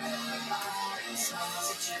 Everybody smiles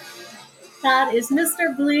at you. That is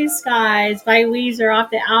Mr. Blue Skies by Weezer off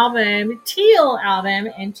the album, Teal album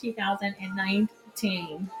in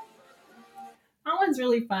 2019. That one's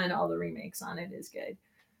really fun. All the remakes on it is good.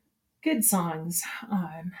 Good songs.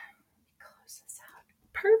 Close this out.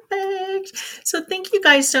 Perfect. So thank you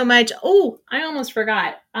guys so much. Oh, I almost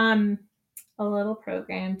forgot. A little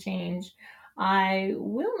program change. I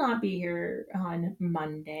will not be here on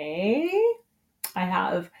Monday. I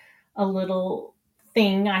have a little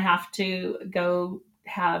thing I have to go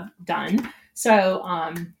have done. So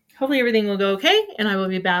hopefully everything will go okay, and I will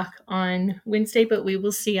be back on Wednesday, but we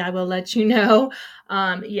will see. I will let you know.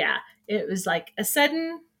 Yeah, it was like a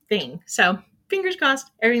sudden thing. So fingers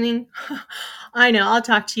crossed, everything. I know I'll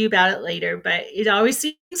talk to you about it later, but it always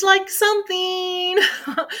seems like something.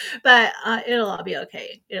 But it'll all be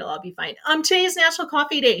okay. It'll all be fine. Today is National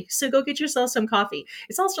Coffee Day, so go get yourself some coffee.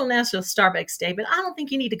 It's also National Starbucks Day, but I don't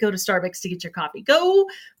think you need to go to Starbucks to get your coffee. Go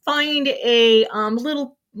find a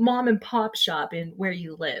little mom and pop shop in where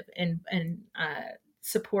you live, and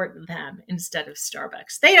support them instead of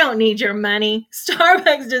Starbucks. They don't need your money.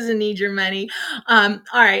 Starbucks doesn't need your money. All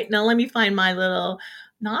right, now let me find my little,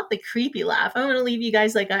 not the creepy laugh. I'm going to leave you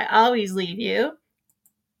guys like I always leave you.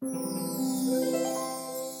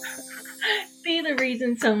 Be the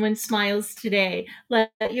reason someone smiles today.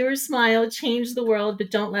 Let your smile change the world, but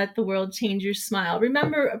don't let the world change your smile.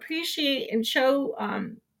 Remember, appreciate and show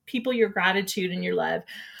people your gratitude and your love,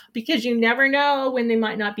 because you never know when they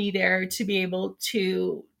might not be there to be able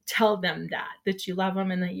to tell them that you love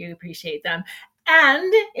them and that you appreciate them.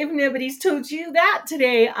 And if nobody's told you that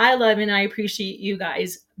today, I love and I appreciate you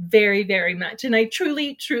guys very, very much. And I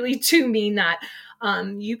truly, truly do mean that.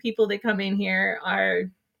 You people that come in here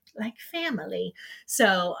are like family.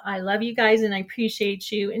 So I love you guys and I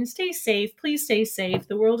appreciate you, and stay safe. Please stay safe.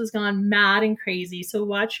 The world has gone mad and crazy. So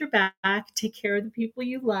watch your back, take care of the people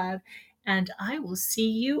you love, and I will see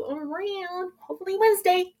you around hopefully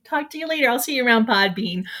Wednesday. Talk to you later. I'll see you around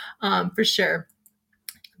Podbean for sure.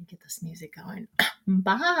 Let me get this music going.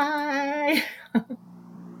 Bye. 1,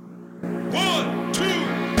 2, 3,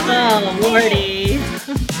 Oh, Lordy.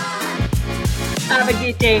 Have a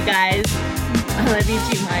good day, guys. I love you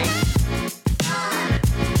too, Mike.